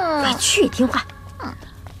哥。快去，听话。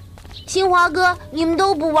新华哥，你们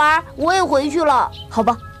都不玩，我也回去了。好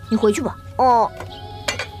吧，你回去吧。哦。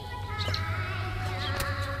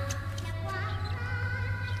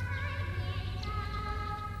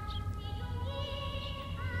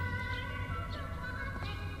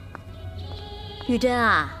玉珍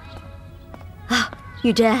啊，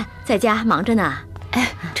玉珍在家忙着呢。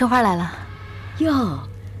哎，春花来了。哟，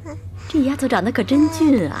这丫头长得可真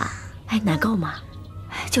俊啊！哎，难够吗？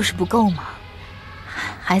就是不够嘛。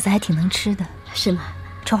孩子还挺能吃的，是吗？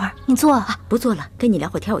春花，你坐啊。不坐了，跟你聊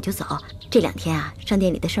会天我就走。这2天啊，商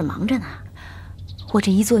店里的事忙着呢。我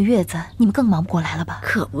这一坐月子，你们更忙不过来了吧？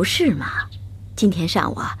可不是嘛。今天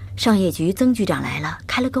上午啊，商业局曾局长来了，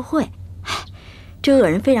开了个会。哎，这恶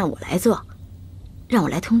人非让我来做。让我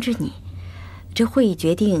来通知你，这会议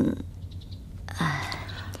决定，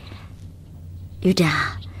玉珍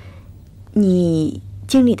啊，你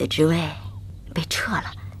经理的职位被撤了，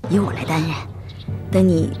由我来担任。等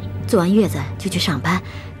你做完月子就去上班，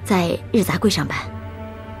在日杂柜上班。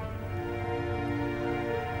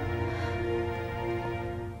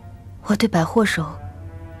我对百货手，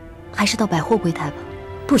还是到百货柜台吧。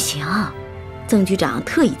不行，曾局长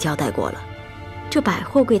特意交代过了，这百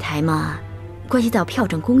货柜台嘛。关系到票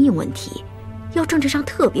证供应问题，要政治上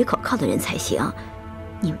特别可靠的人才行。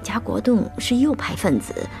你们家国栋是右派分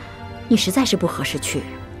子，你实在是不合适去。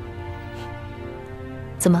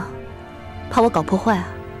怎么，怕我搞破坏啊？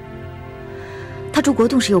他朱国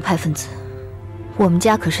栋是右派分子，我们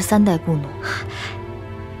家可是3代故奴。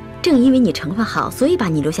正因为你成分好，所以把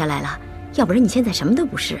你留下来了，要不然你现在什么都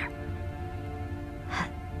不是。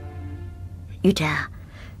玉珍啊，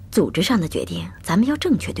组织上的决定咱们要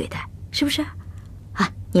正确对待，是不是？啊，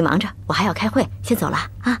你忙着，我还要开会，先走了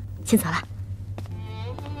啊，先走了。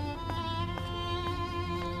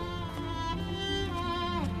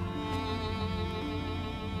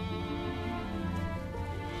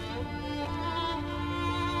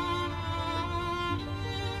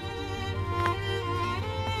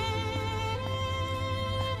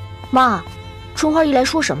妈，春花姨来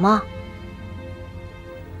说什么？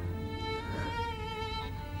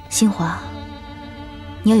新华，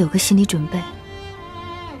你要有个心理准备。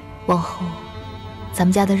往后，咱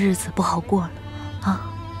们家的日子不好过了，啊！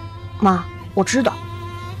妈，我知道。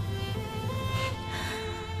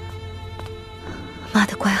妈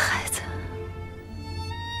的乖孩子，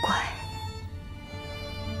乖。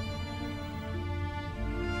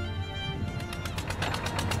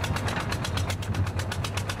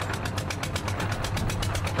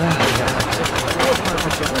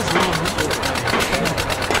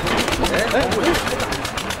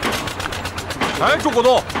哎，朱国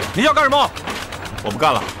栋，你要干什么？我不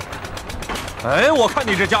干了。哎，我看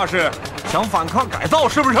你这架势，想反抗改造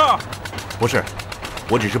是不是？不是，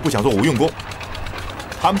我只是不想做无用功。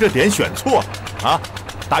他们这点选错啊，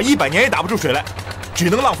打100年也打不出水来，只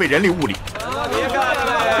能浪费人力物力。别干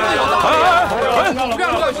了！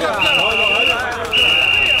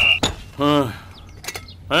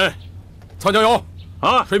哎，曹江油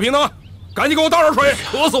啊，水瓶呢？赶紧给我倒点水，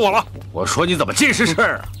渴死我了！我说你怎么尽是事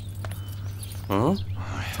儿啊？嗯，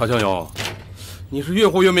曹江油，你是越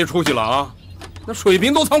活越没出息了啊！那水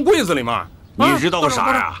瓶都藏柜子里面，你知道个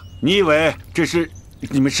啥呀？你以为这是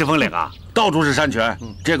你们赤峰岭啊？到处是山泉，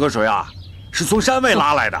这个水啊是从山外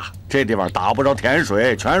拉来的，这地方打不着甜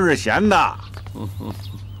水，全是咸的。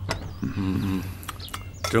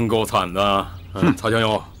真够惨的。曹江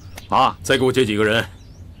油啊，再给我接几个人。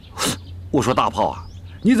我说大炮啊，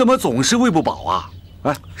你怎么总是喂不饱啊？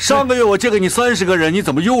哎，上个月我借给你30个人，你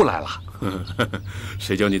怎么又来了？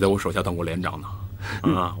谁叫你在我手下当过连长呢？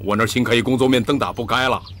啊，我那新开一工作面，灯打不开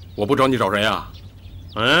了，我不找你找谁呀？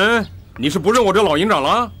嗯，你是不认我这老营长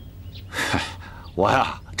了？我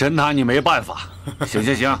呀，真拿你没办法。行，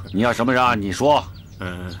你要什么人啊？你说。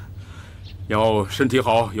要身体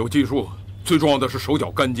好，有技术，最重要的是手脚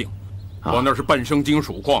干净。我那是半生金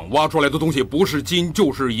属矿，挖出来的东西不是金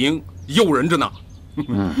就是银，诱人着呢。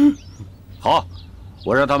好，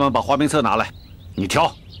我让他们把花名册拿来，你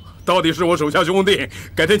挑。到底是我手下兄弟，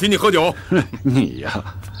改天请你喝酒。你呀，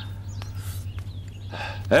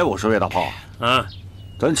哎，我说岳大炮，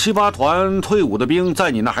咱7、8团退伍的兵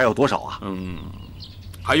在你那还有多少啊？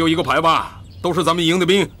还有1个排吧，都是咱们营的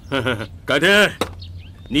兵。改天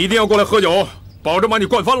你一定要过来喝酒，保证把你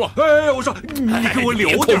灌翻了。哎，我说你给我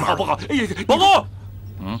留点好不好？哎呀，报告，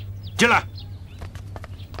进来。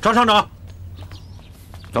张厂长，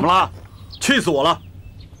怎么了？气死我了！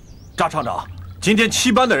张厂长，今天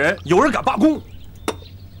7班的人有人敢罢工。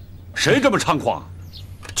谁这么猖狂？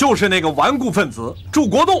就是那个顽固分子祝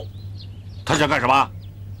国栋。他想干什么？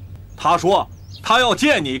他说他要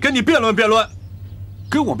见你，跟你辩论辩论。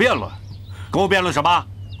跟我辩论？跟我辩论什么？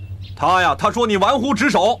他说你玩忽职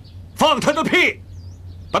守。放他的屁！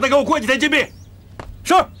把他给我关几天禁闭。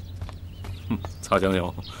是。曹江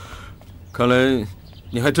油，看来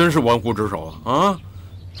你还真是玩忽职守啊！啊，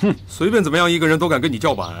随便怎么样一个人都敢跟你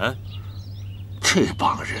叫板。这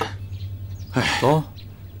帮人，哎，走，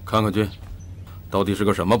看看去，到底是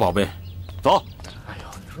个什么宝贝？走。哎呦，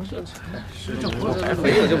你说这市政府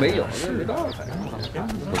没有就没有，没办法。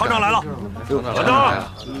厂长来了，厂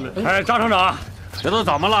长，哎，张厂长。这都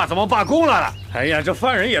怎么了？怎么罢工来了？哎呀，这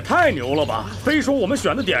犯人也太牛了吧！非说我们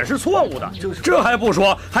选的点是错误的，这还不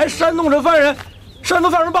说，还煽动犯人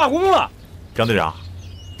罢工了。张队长，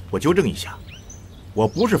我纠正一下，我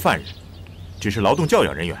不是犯人，只是劳动教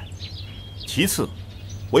养人员。其次，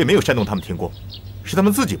我也没有煽动他们停工，是他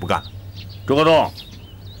们自己不干了。朱国栋，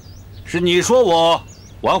是你说我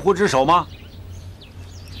玩忽职守吗？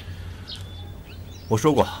我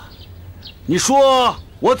说过。你说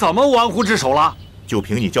我怎么玩忽职守了？就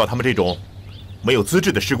凭你叫他们这种没有资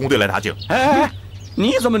质的施工队来打井？哎，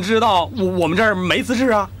你怎么知道我们这儿没资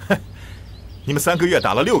质啊？你们3个月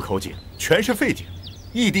打了6口井，全是废井，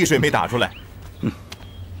一滴水没打出来。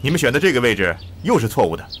你们选的这个位置又是错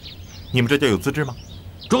误的，你们这叫有资质吗？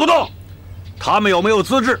朱国栋，他们有没有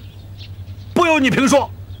资质，不由你评说。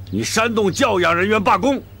你煽动教养人员罢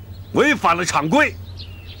工，违反了厂规，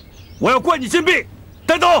我要关你禁闭，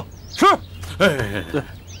带走。是。哎，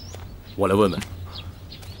我来问问。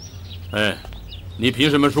哎，你凭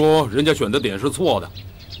什么说人家选的点是错的？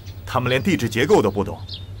他们连地质结构都不懂，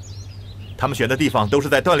他们选的地方都是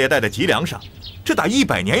在断裂带的脊梁上，这打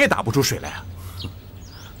100年也打不出水来啊！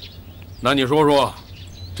那你说说，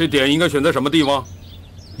这点应该选在什么地方？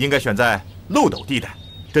应该选在漏斗地带，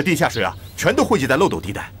这地下水啊，全都汇集在漏斗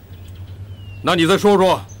地带。那你再说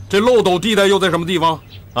说，这漏斗地带又在什么地方？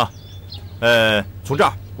啊，从这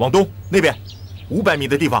儿往东那边500米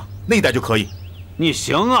的地方，那一带就可以。你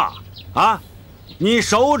行啊！啊，你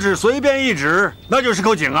手指随便一指，那就是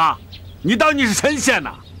口井啊！你当你是陈县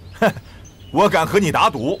呐？我敢和你打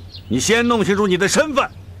赌。你先弄清楚你的身份，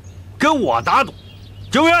跟我打赌。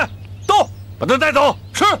警员到，把他带走。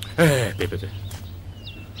是。哎，别，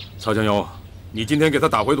曹江油，你今天给他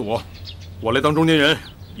打回赌，我来当中间人，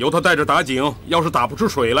由他带着打井。要是打不出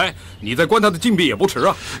水来，你再关他的禁闭也不迟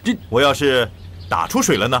啊。我要是打出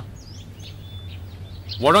水了呢？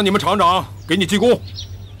我让你们厂长给你记功。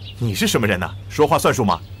你是什么人呢？说话算数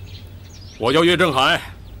吗？我叫岳振海，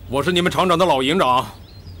我是你们厂长的老营长。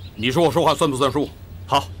你说我说话算不算数？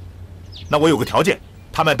好，那我有个条件，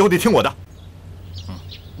他们都得听我的。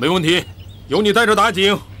没问题，由你带着打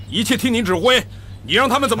井，一切听你指挥，你让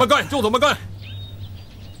他们怎么干就怎么干。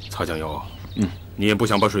曹江油，你也不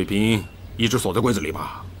想把水瓶一直锁在柜子里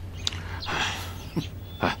吧？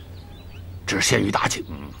哎，只限于打井。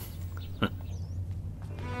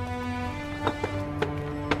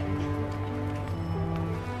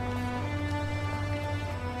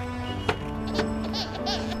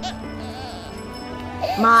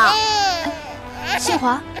妈。新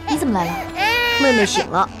华，你怎么来了？妹妹醒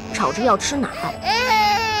了，吵着要吃奶。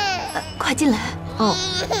快进来。哦。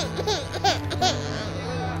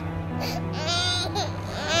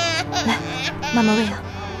来，妈妈喂啊。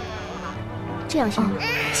这样行吗？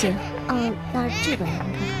行。那这个呢？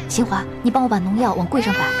新华，你帮我把农药往柜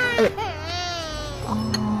上摆。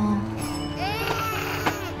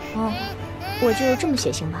我就这么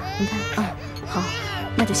写行吧？你看。好，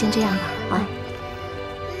那就先这样吧。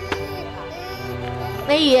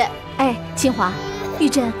梅雨，哎，清华，玉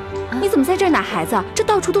珍，你怎么在这儿拿孩子？这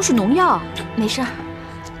到处都是农药。没事儿，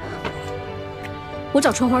我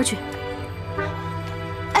找春花去。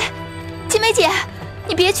哎，金梅姐，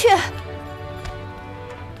你别去。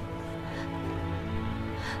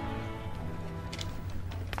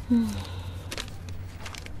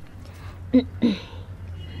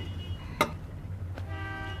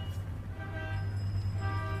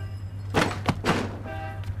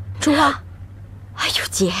春花，哎呦，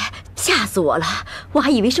姐，吓死我了！我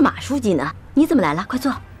还以为是马书记呢。你怎么来了？快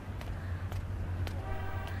坐。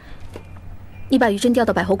你把玉珍调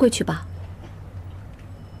到百货柜去吧。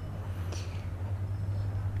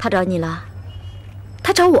他找你了？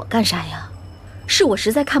他找我干啥呀？是我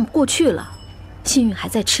实在看不过去了。新宇还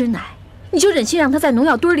在吃奶，你就忍心让他在农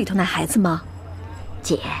药堆里头奶孩子吗？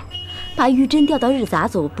姐，把玉珍调到日杂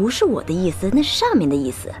组不是我的意思，那是上面的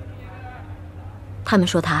意思。他们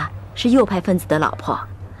说她是右派分子的老婆。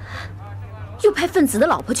右派分子的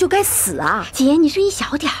老婆就该死啊！姐，你声音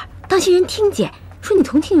小点儿，当心人听见，说你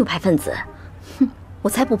同情右派分子。哼，我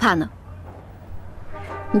才不怕呢。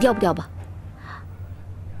你调不调吧？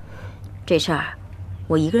这事儿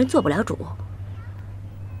我一个人做不了主。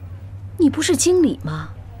你不是经理吗？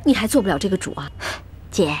你还做不了这个主啊？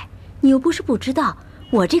姐，你又不是不知道，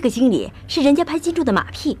我这个经理是人家拍金柱的马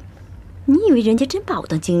屁。你以为人家真把我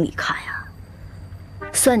当经理看呀？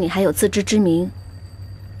算你还有自知之明。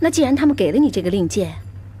那既然他们给了你这个令箭，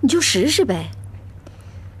你就实施呗。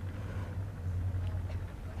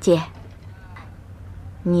姐，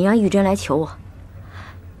你让玉珍来求我。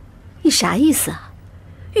你啥意思啊？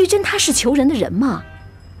玉珍她是求人的人吗？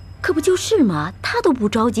可不就是嘛，她都不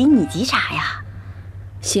着急，你急啥呀？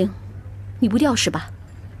行，你不调是吧？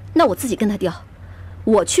那我自己跟她调，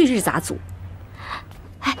我去日杂组。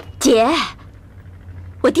哎，姐，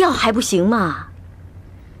我调还不行吗？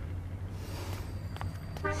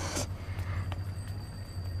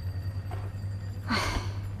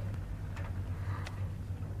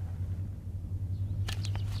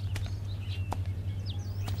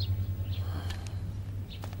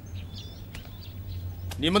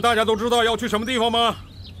你们大家都知道要去什么地方吗？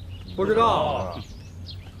不知道。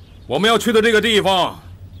我们要去的这个地方，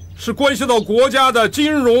是关系到国家的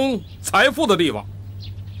金融财富的地方。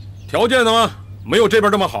条件呢，没有这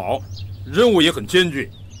边这么好，任务也很艰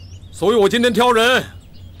巨，所以我今天挑人，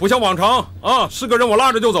不像往常啊，是个人我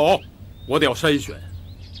拉着就走，我得要筛选。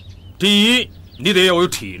第一，你得要有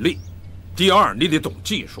体力；第二，你得懂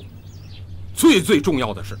技术；最重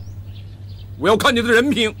要的是，我要看你的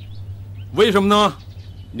人品。为什么呢？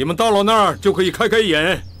你们到了那儿就可以开开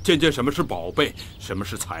眼，见见什么是宝贝，什么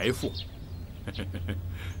是财富。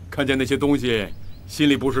看见那些东西，心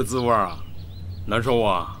里不是滋味啊，难受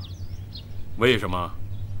啊。为什么？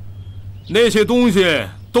那些东西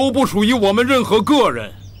都不属于我们任何个人，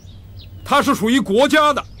它是属于国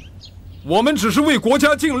家的。我们只是为国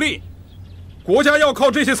家尽力，国家要靠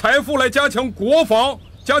这些财富来加强国防、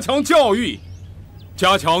加强教育、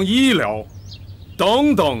加强医疗，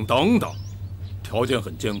等等等等。条件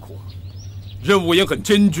很艰苦，任务也很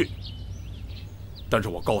艰巨，但是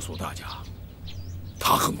我告诉大家，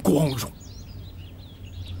它很光荣。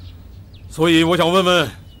所以我想问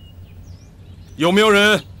问，有没有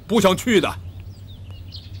人不想去的？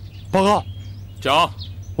报告，讲。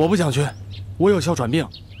我不想去，我有哮喘病，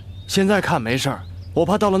现在看没事儿，我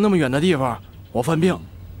怕到了那么远的地方我犯病。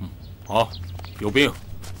好，有病，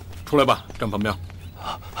出来吧，站旁边。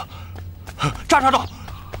炸！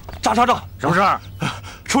什么事儿？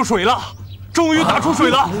出水了，终于打出水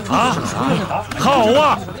了啊！好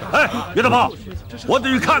啊！哎，别大炮，我得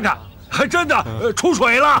去看看，还真的出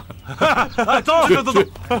水了。哎，走。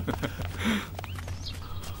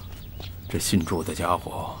这姓祝的家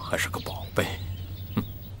伙还是个宝贝。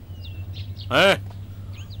哎，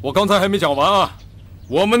我刚才还没讲完啊。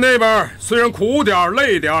我们那边虽然苦点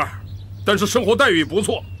累点，但是生活待遇不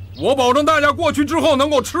错。我保证大家过去之后能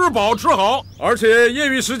够吃饱吃好，而且业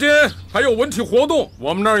余时间还有文体活动。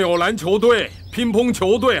我们那儿有篮球队、乒乓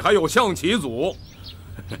球队，还有象棋组。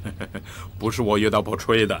不是我岳大伯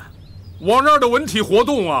吹的，我那儿的文体活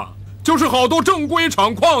动啊，就是好多正规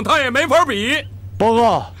厂矿他也没法比。报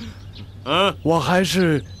告，我还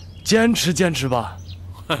是坚持坚持吧。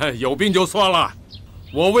有病就算了，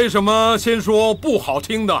我为什么先说不好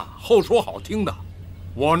听的，后说好听的？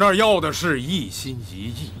我那儿要的是一心一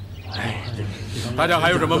意。大家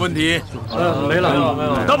还有什么问题？没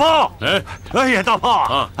了。大炮，哎呀，大炮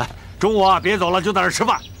啊！中午啊，别走了，就在这吃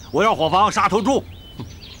饭。我要伙房杀头猪。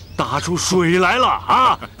大猪水来了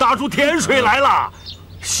啊！大猪甜水来了。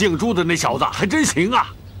姓朱的那小子还真行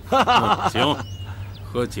啊！行，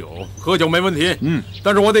喝酒没问题。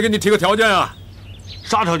但是我得给你提个条件啊。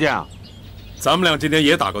啥条件啊？咱们俩今天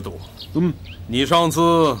也打个赌。你上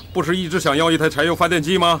次不是一直想要一台柴油发电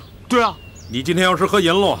机吗？对啊。你今天要是喝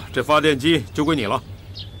赢了，这发电机就归你了。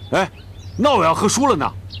哎，那我要喝输了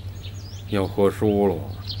呢？要喝输了，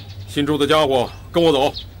姓朱的家伙跟我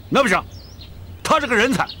走。那不行，他是个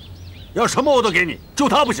人才，要什么我都给你，就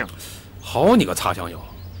他不行。好你个擦枪友！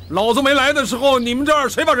老子没来的时候，你们这儿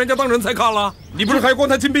谁把人家当人才看了？你不是还关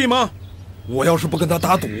他禁闭吗？我要是不跟他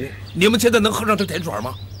打赌，你们现在能喝上这甜水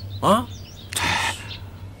吗？啊！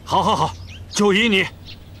好，就依你，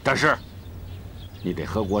但是你得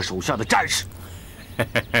和我手下的战士。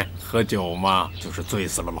喝酒嘛，就是醉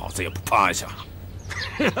死了，老子也不趴下。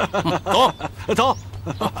走。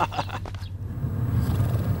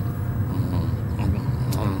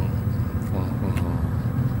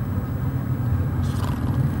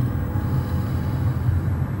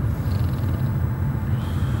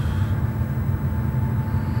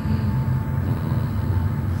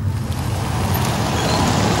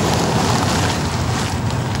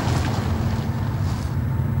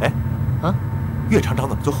岳厂长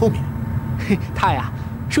怎么坐后面？他呀，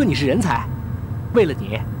说你是人才，为了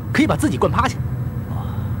你可以把自己灌趴下。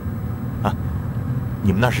啊，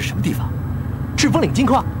你们那是什么地方？赤峰岭金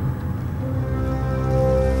矿。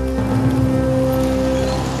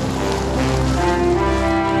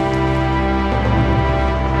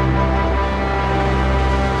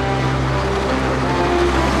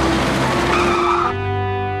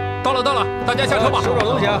到了，大家下车吧。收点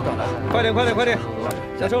东西啊，快点，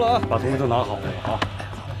下车了啊！把东西都拿好了啊！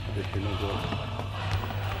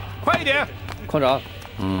快一点！矿长，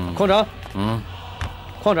矿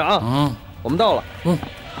长，我们到了。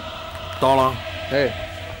到了。哎，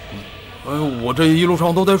我这一路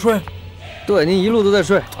上都在睡。对，您一路都在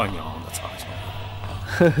睡。他娘的，擦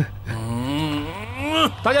枪！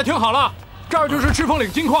大家听好了，这儿就是赤峰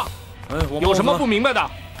岭金矿。有什么不明白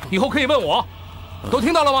的，以后可以问我。都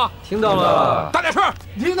听到了吗？听到了。大点声！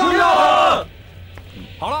听到了。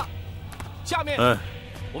好了，下面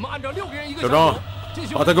我们按照6个人一个小张，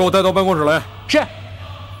把他给我带到办公室来。是。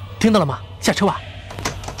听到了吗？下车吧。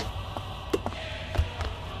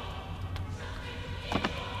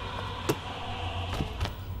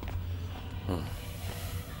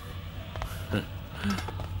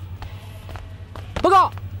报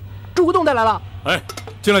告，朱国栋带来了。哎，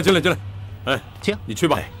进来。哎，请你去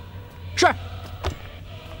吧。是。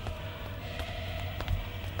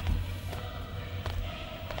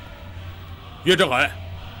岳振海，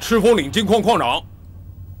赤峰岭金矿矿长。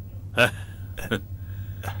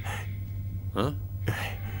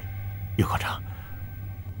岳矿长，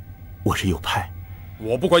我是右派。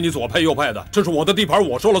我不管你左派右派的，这是我的地盘，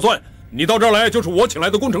我说了算。你到这儿来就是我请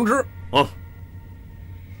来的工程师。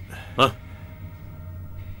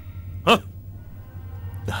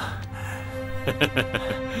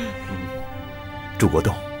朱国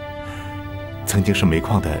栋曾经是煤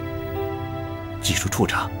矿的技术处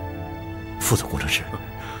长、副总工程师。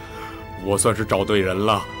我算是找对人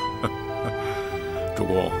了。主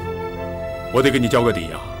公，我得给你交个底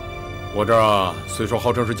呀。我这儿虽说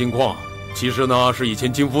号称是金矿，其实呢是以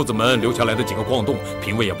前金夫子们留下来的几个矿洞，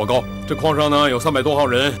品位也不高。这矿上呢有300多号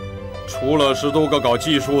人，除了10多个搞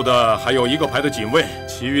技术的，还有1个排的警卫，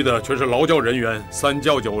其余的全是劳教人员，3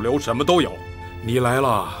教9流什么都有。你来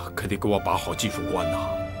了，可得给我把好技术关呐。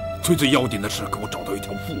最要紧的是给我找到一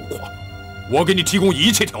条富矿，我给你提供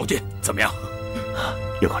一切条件，怎么样？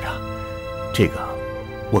岳矿长，这个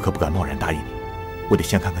我可不敢贸然答应你，我得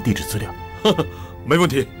先看看地质资料。没问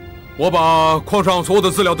题，我把矿上所有的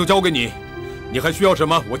资料都交给你，你还需要什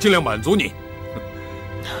么，我尽量满足你。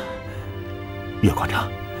岳矿长，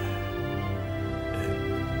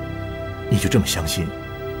你就这么相信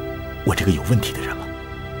我这个有问题的人吗？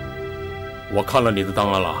我看了你的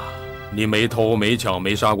档案了，你没偷没抢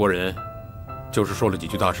没杀过人，就是说了几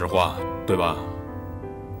句大实话，对吧？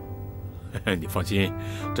你放心，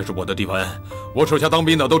这是我的地盘，我手下当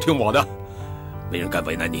兵的都听我的，没人敢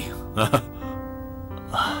为难你。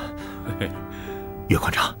岳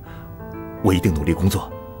矿长，我一定努力工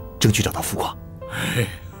作，争取找到富矿。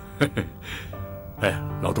哎，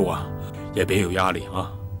老朱啊，也别有压力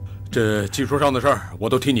啊，这技术上的事儿我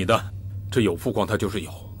都听你的，这有富矿它就是有，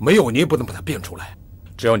没有你也不能把它变出来。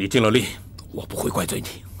只要你尽了力，我不会怪罪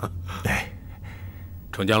你。哎，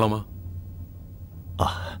成家了吗？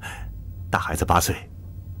啊，大孩子8岁，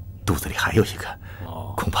肚子里还有一个，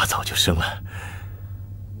恐怕早就生了。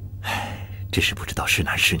哎，只是不知道是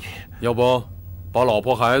男是女。要不把老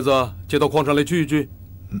婆孩子接到矿上来聚一聚？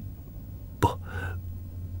不，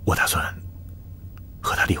我打算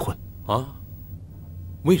和他离婚。啊？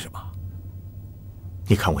为什么？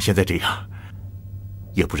你看我现在这样，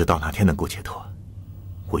也不知道哪天能够解脱。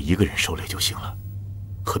我一个人受累就行了，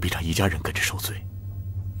何必让一家人跟着受罪？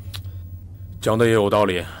讲的也有道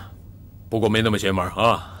理，不过没那么邪门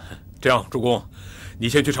啊。这样，主公，你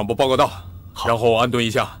先去厂部报个到，然后安顿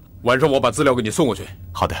一下，晚上我把资料给你送过去。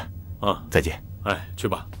好的，啊，再见。哎，去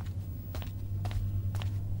吧。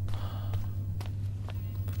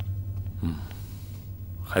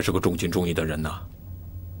还是个重情重义的人呐。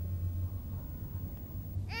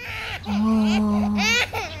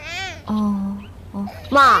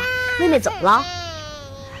妈，妹妹怎么了？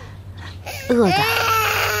饿的。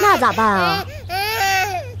那咋办啊？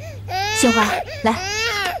杏花，来，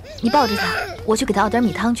你抱着她，我去给她熬点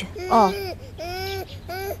米汤去。哦。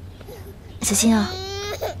小心啊！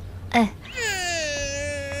哎，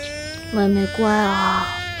妹妹乖啊，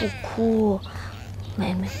不哭。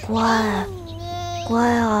妹妹乖，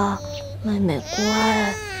乖啊，妹妹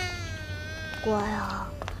乖，乖啊，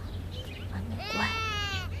妹妹乖，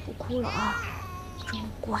不哭了啊，真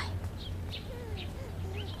乖。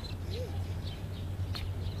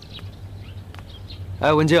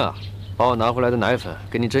哎，文静啊，把我拿回来的奶粉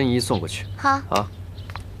给你珍姨送过去。好啊。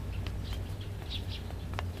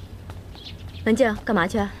文静，干嘛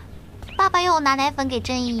去？爸爸要我拿奶粉给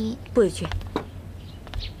珍姨。不许去。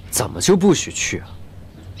怎么就不许去啊？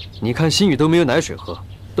你看心雨都没有奶水喝，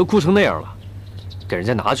都哭成那样了，给人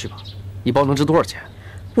家拿去吧，一包能值多少钱？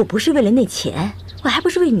我不是为了那钱，我还不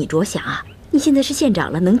是为你着想啊！你现在是县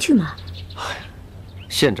长了，能去吗？哎，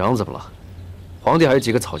县长怎么了？皇帝还有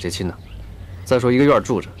几个草芥亲呢？再说一个院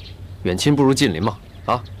住着，远亲不如近邻嘛。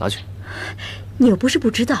啊，拿去。你又不是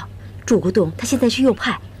不知道，祝国栋他现在是右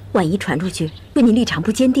派，万一传出去，对你立场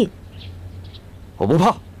不坚定。我不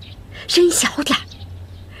怕。声音小点。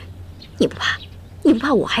你不怕？你不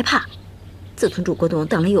怕，我还怕。自从祝国栋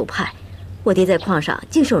当了右派，我爹在矿上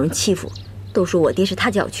净受人欺负，都说我爹是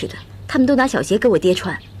他叫去的，他们都拿小鞋给我爹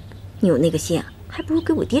穿。你有那个心啊，还不如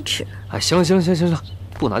给我爹吃呢。哎，行了，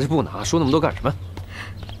不拿就不拿，说那么多干什么？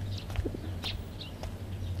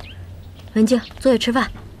文静，坐下吃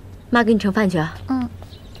饭，妈给你盛饭去啊。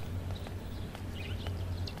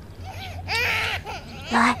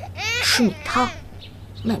来，吃米汤。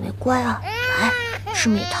妹妹乖啊，来吃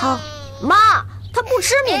米汤。妈，她不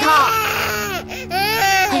吃米汤。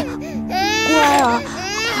哎呀，乖啊，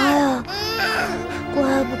乖啊，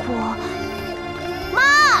乖不哭。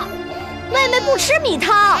妈，妹妹不吃米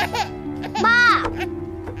汤。妈，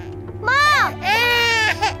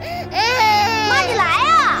你来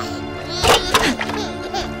啊！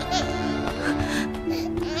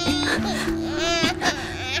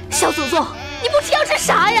小祖宗，你不吃要吃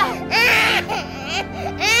啥呀？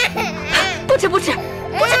不吃，都别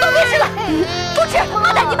吃了，不吃，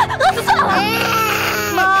妈带你们饿死算了。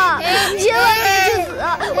妈，千万别去死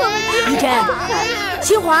啊！我们玉珍，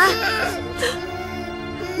新华，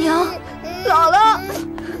娘，姥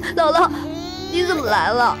姥，你怎么来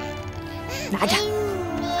了？拿着。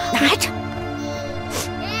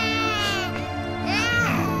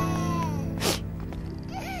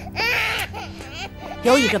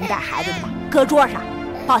有你这么带孩子的吗？搁桌上，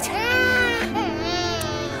抱起来。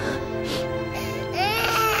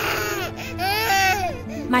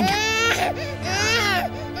慢着，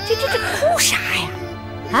这哭啥呀？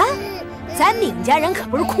啊，咱闵家人可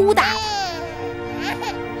不是哭大的。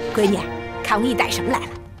闺女，看我给你带什么来了？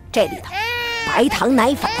这里头白糖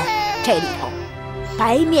奶粉，这里头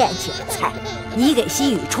白面韭菜。你给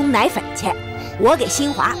西雨冲奶粉去，我给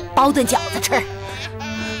新华包顿饺子吃。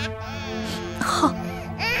好。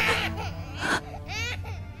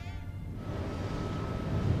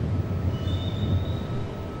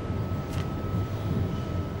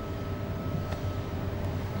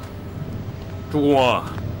朱公啊，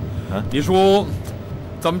你说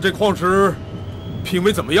咱们这矿石品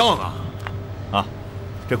位怎么样啊？啊，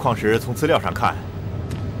这矿石从资料上看，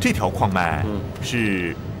这条矿脉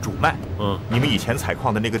是主脉。你们以前采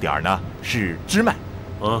矿的那个点儿呢是支脉。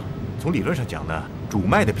从理论上讲呢，主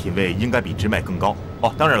脉的品位应该比支脉更高。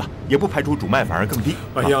哦，当然了，也不排除主脉反而更低。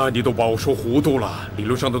哎呀，你都把我说糊涂了。理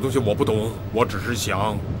论上的东西我不懂，我只是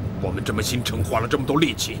想，我们这么新城花了这么多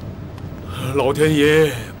力气，老天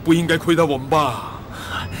爷不应该亏待我们吧？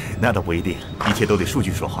那倒不一定，一切都得数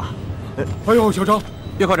据说话。哎呦，小张，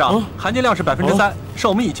岳科长，含金量是3%，是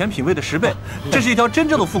我们以前品味的10倍。这是一条真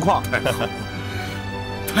正的富矿。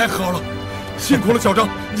太好了，辛苦了，小张，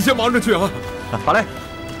你先忙着去啊。好嘞，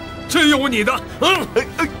真有你的。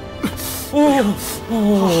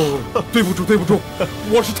对不住，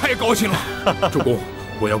我是太高兴了。主公，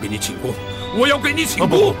我要给你请功，我要给你请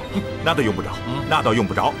功。那倒用不着，那倒用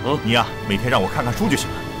不着。你呀，每天让我看看书就行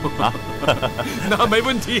了啊。那没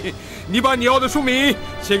问题，你把你要的书名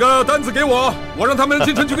写个单子给我，我让他们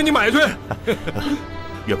进城去给你买去。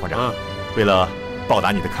岳矿长，为了报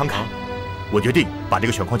答你的慷慨，我决定把这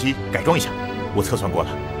个选矿机改装一下。我测算过了，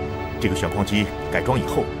这个选矿机改装以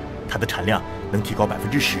后，它的产量能提高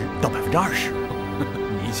10%到20%。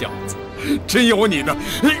你小子真有你的！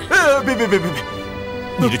别，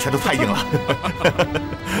你这拳头太硬了。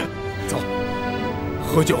走，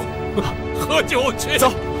喝酒去。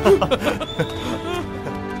走。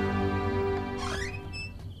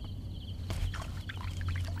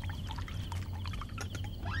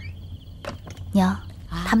娘，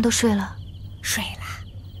他们都睡了。睡了。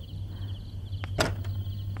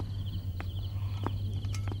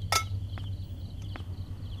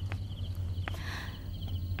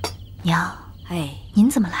娘，哎，您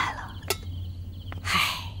怎么来了？嗨，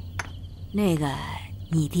那个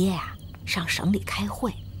你爹呀，上省里开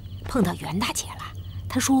会，碰到袁大姐了。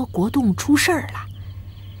她说国栋出事儿了，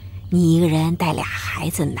你一个人带俩孩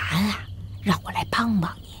子难啊，让我来帮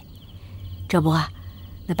帮你。这不，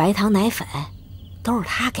那白糖奶粉都是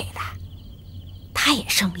她给的，她也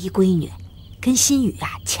生了一闺女，跟心雨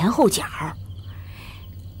啊前后脚。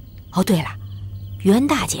哦，对了，袁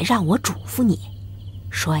大姐让我嘱咐你，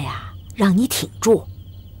说呀，让你挺住，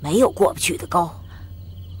没有过不去的沟。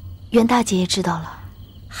袁大姐也知道了。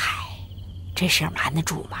嗨，这事儿瞒得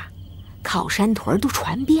住吗？靠山屯都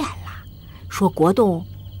传遍了，说国栋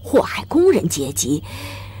祸害工人阶级，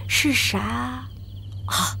是啥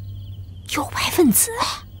啊？右派分子。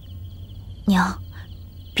娘，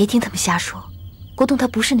别听他们瞎说，国栋他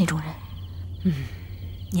不是那种人。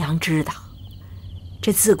娘知道，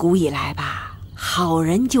这自古以来吧，好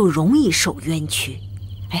人就容易受冤屈。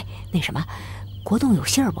哎，那什么，国栋有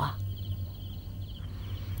信儿不？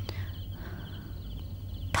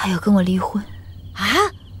他要跟我离婚。啊？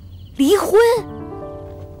离婚？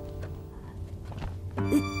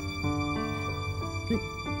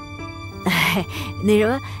哎，那什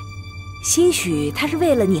么，兴许他是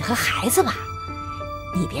为了你和孩子吧？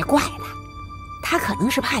你别怪他，他可能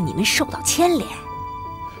是怕你们受到牵连。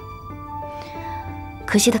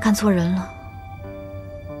可惜他看错人了，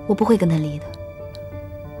我不会跟他离的。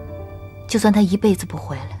就算他一辈子不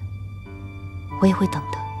回来，我也会等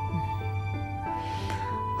他。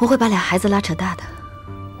我会把俩孩子拉扯大的。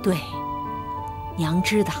对，娘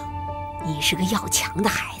知道你是个要强的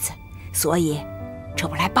孩子，所以这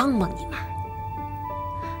不来帮帮你吗？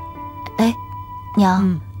哎，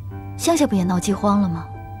娘，乡下不也闹饥荒了吗？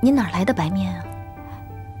你哪来的白面啊？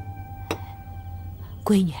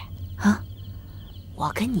闺女啊，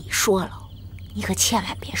我跟你说了，你可千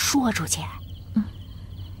万别说出去。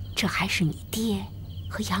这还是你爹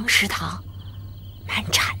和杨食堂瞒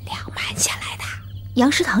产粮瞒下来的。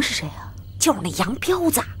杨食堂是谁啊？就是那杨彪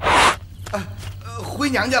子。回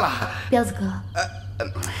娘家了，彪子哥。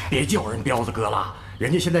别叫人彪子哥了，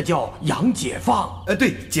人家现在叫杨解放。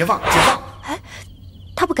对，解放。哎，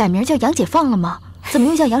他不改名叫杨解放了吗？怎么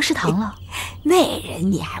又叫杨食堂了？那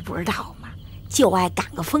人你还不知道吗？就爱赶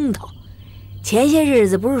个风头。前些日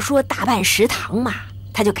子不是说大办食堂吗？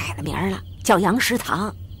他就改了名了，叫杨食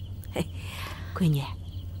堂。嘿，闺女，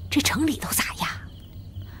这城里头咋样？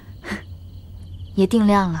也定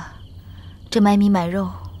量了，这买米买肉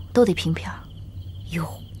都得凭票。哟，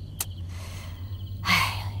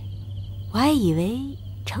哎，我还以为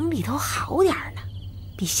城里头好点呢，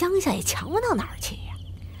比乡下也强不到哪儿去呀。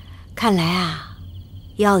看来啊，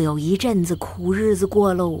要有一阵子苦日子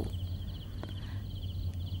过喽。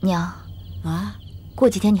娘啊，过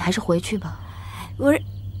几天你还是回去吧。我是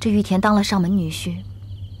这玉田当了上门女婿，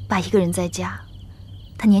爸一个人在家，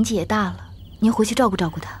他年纪也大了，您回去照顾照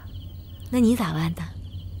顾他。那你咋办呢？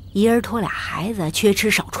一人拖俩孩子，缺吃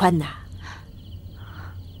少穿的。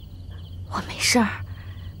我没事儿，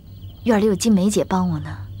院里有金梅姐帮我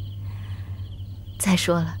呢。再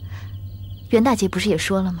说了，袁大姐不是也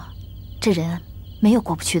说了吗？这人没有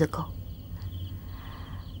过不去的沟。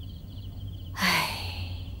唉。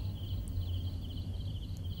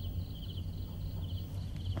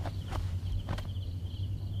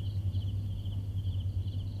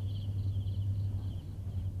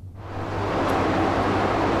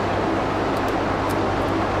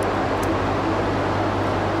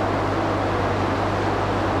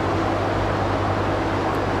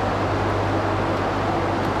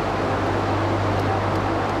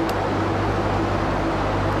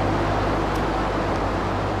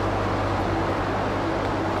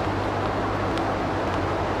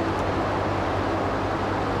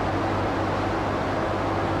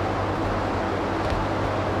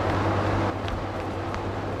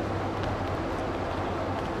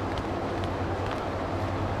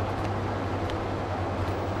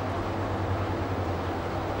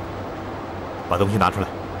把东西拿出来。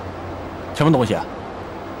什么东西啊？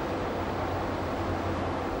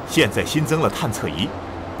现在新增了探测仪，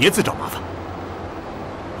别自找麻烦。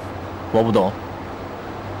我不懂。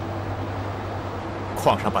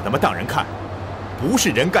矿上把咱们当人看，不是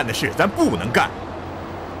人干的事，咱不能干。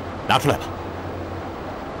拿出来吧。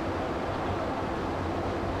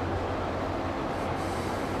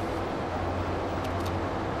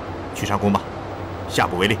去上工吧，下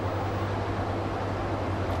不为例。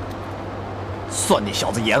算你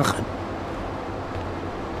小子眼狠。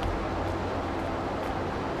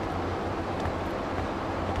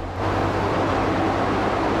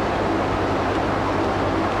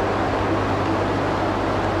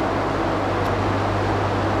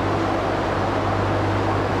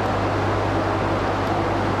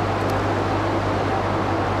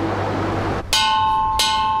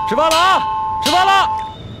吃饭了啊！吃饭了！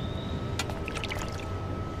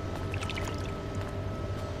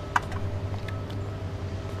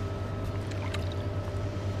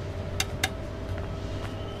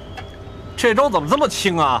这粥怎么这么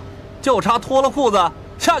轻啊？就差脱了裤子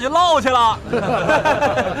下去捞去了。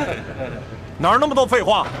哪儿那么多废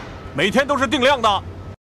话？每天都是定量的。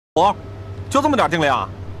我，就这么点定量？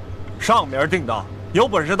上面定的，有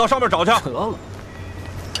本事到上面找去。得了。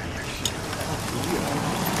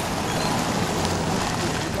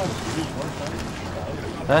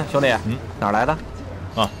哎，兄弟，哪儿来的？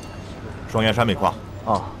啊，双岩山煤矿。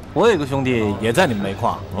哦，我有个兄弟也在你们煤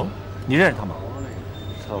矿。哦，你认识他吗？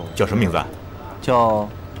叫什么名字啊？叫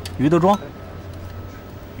于德庄。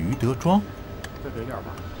于德庄？再给点吧。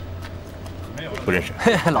没有，不认识。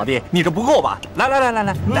嘿，老弟，你这不够吧？来，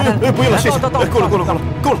不用了，谢谢。够了，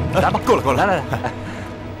来吧，够了。来。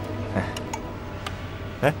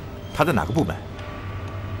哎，他在哪个部门？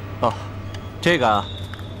哦，这个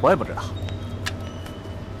我也不知道。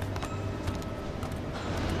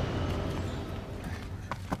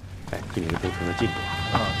哎，这个工程的进度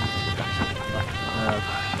啊，你赶上了。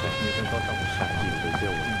你跟高上午上进度接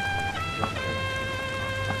我。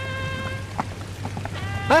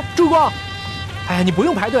哎，朱光，哎，你不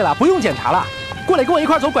用排队了，不用检查了，过来跟我一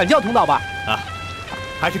块走管教通道吧。啊，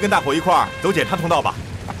还是跟大伙一块儿走检查通道吧。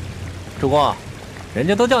朱光，人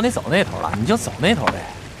家都叫你走那头了，你就走那头呗。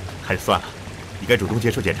还是算了，你该主动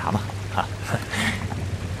接受检查嘛。哈。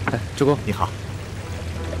哎，朱光，你好。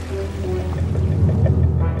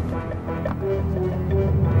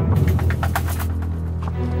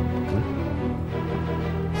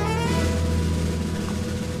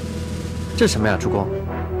这是什么呀，朱光？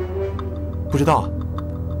不知道啊。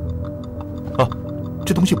啊，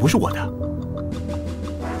这东西不是我的。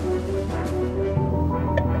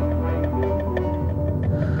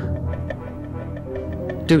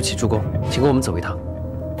对不起，朱光，请跟我们走一趟。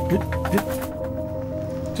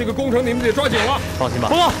这个工程你们得抓紧了。放心吧。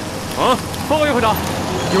报告啊！报告叶会长，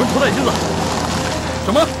有人脱带金子。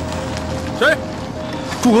什么？谁？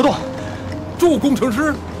朱国栋。祝工程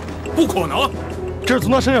师？不可能！这是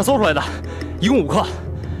从他身上搜出来的，一共5克。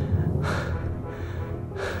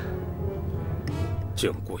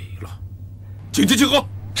见鬼了！紧急集合！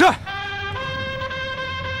是。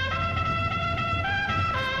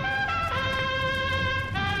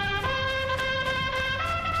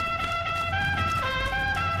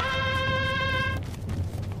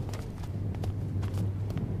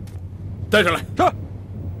带上来。是。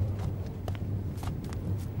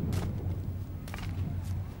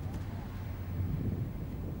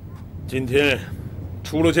今天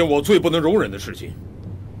出了件我最不能容忍的事情，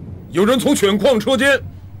有人从选矿车间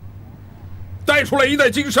带出来一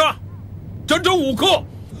袋金沙，整整5克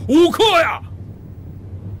，5克呀！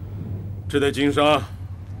这袋金沙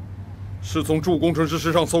是从祝工程师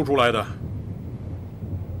身上搜出来的，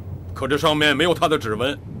可这上面没有他的指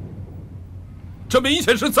纹，这明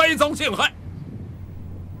显是栽赃陷害。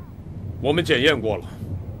我们检验过了，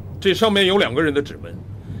这上面有2个人的指纹，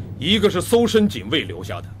一个是搜身警卫留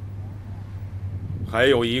下的，还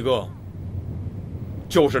有一个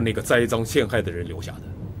就是那个栽赃陷害的人留下的。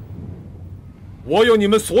我有你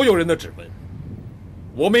们所有人的指纹，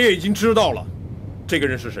我们也已经知道了这个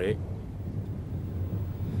人是谁。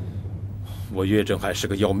我岳振海是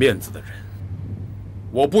个要面子的人，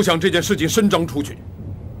我不想这件事情声张出去，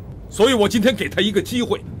所以我今天给他一个机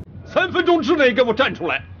会，3分钟之内给我站出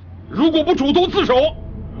来，如果不主动自首，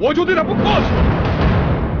我就对他不客气。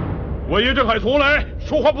我岳振海从来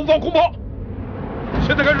说话不放空炮，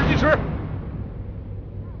现在开始计时。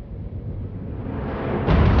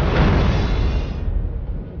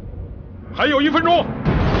还有1分钟。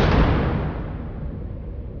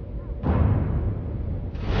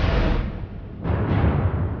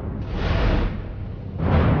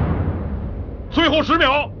最后10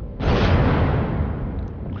秒。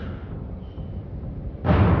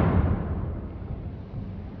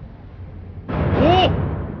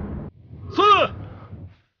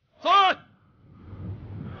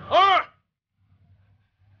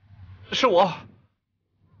我。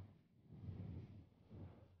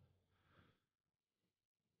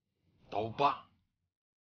刀疤。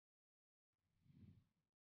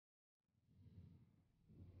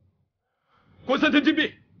关3天禁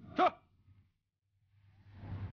闭。